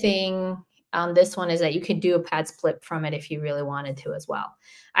other thing on this one is that you could do a pad split from it if you really wanted to as well.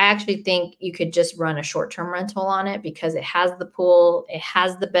 I actually think you could just run a short-term rental on it because it has the pool, it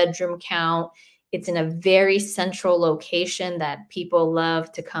has the bedroom count. It's in a very central location that people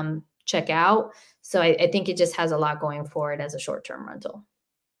love to come check out. So I think it just has a lot going for it as a short-term rental.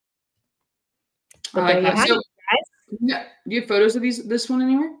 But there you have it, guys. Yeah. Do you have photos of this one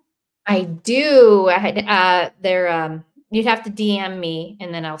anywhere? I do. You'd have to DM me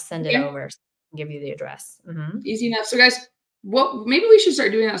and then I'll send it over and give you the address. Easy enough. So guys, maybe we should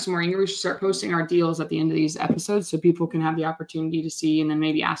start doing that some more. We should start posting our deals at the end of these episodes so people can have the opportunity to see and then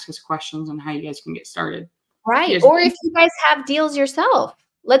maybe ask us questions on how you guys can get started. Right. Or if you guys have deals yourself,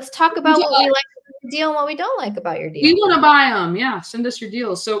 let's talk about what we like your deal and what we don't like about your deal. We want to buy them. Yeah, send us your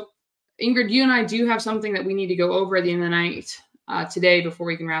deals. So, Ingrid, you and I do have something that we need to go over at the end of the night today before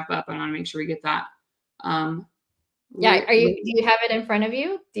we can wrap up. I want to make sure we get that. Yeah, do you have it in front of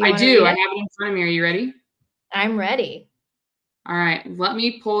you? I do. I have it in front of me. Are you ready? I'm ready. All right, let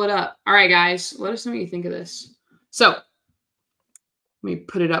me pull it up. All right, guys, let us know what you think of this. So, let me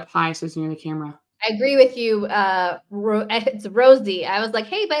put it up high so it's near the camera. I agree with you. It's Rosie. I was like,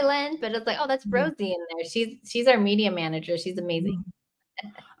 hey, Belen, but it's like, oh, that's Rosie in there. She's our media manager. She's amazing.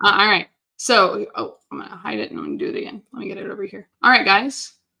 All right. So, I'm going to hide it and I'm going to do it again. Let me get it over here. All right,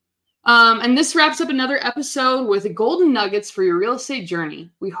 guys. And this wraps up another episode with golden nuggets for your real estate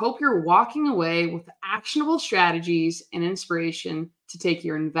journey. We hope you're walking away with actionable strategies and inspiration to take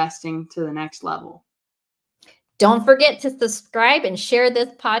your investing to the next level. Don't forget to subscribe and share this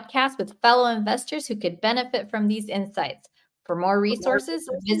podcast with fellow investors who could benefit from these insights. For more resources,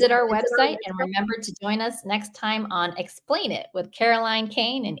 visit our website and remember to join us next time on Explain It with Caroline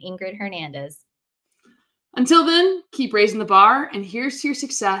Cain and Ingryd Hernandez. Until then, keep raising the bar and here's to your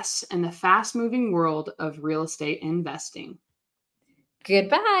success in the fast-moving world of real estate investing.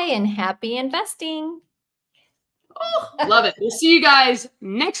 Goodbye and happy investing. Oh, love it. We'll see you guys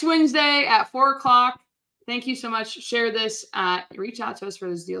next Wednesday at 4 o'clock. Thank you so much. Share this. Reach out to us for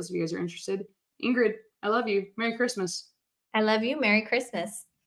those deals if you guys are interested. Ingryd, I love you. Merry Christmas. I love you. Merry Christmas.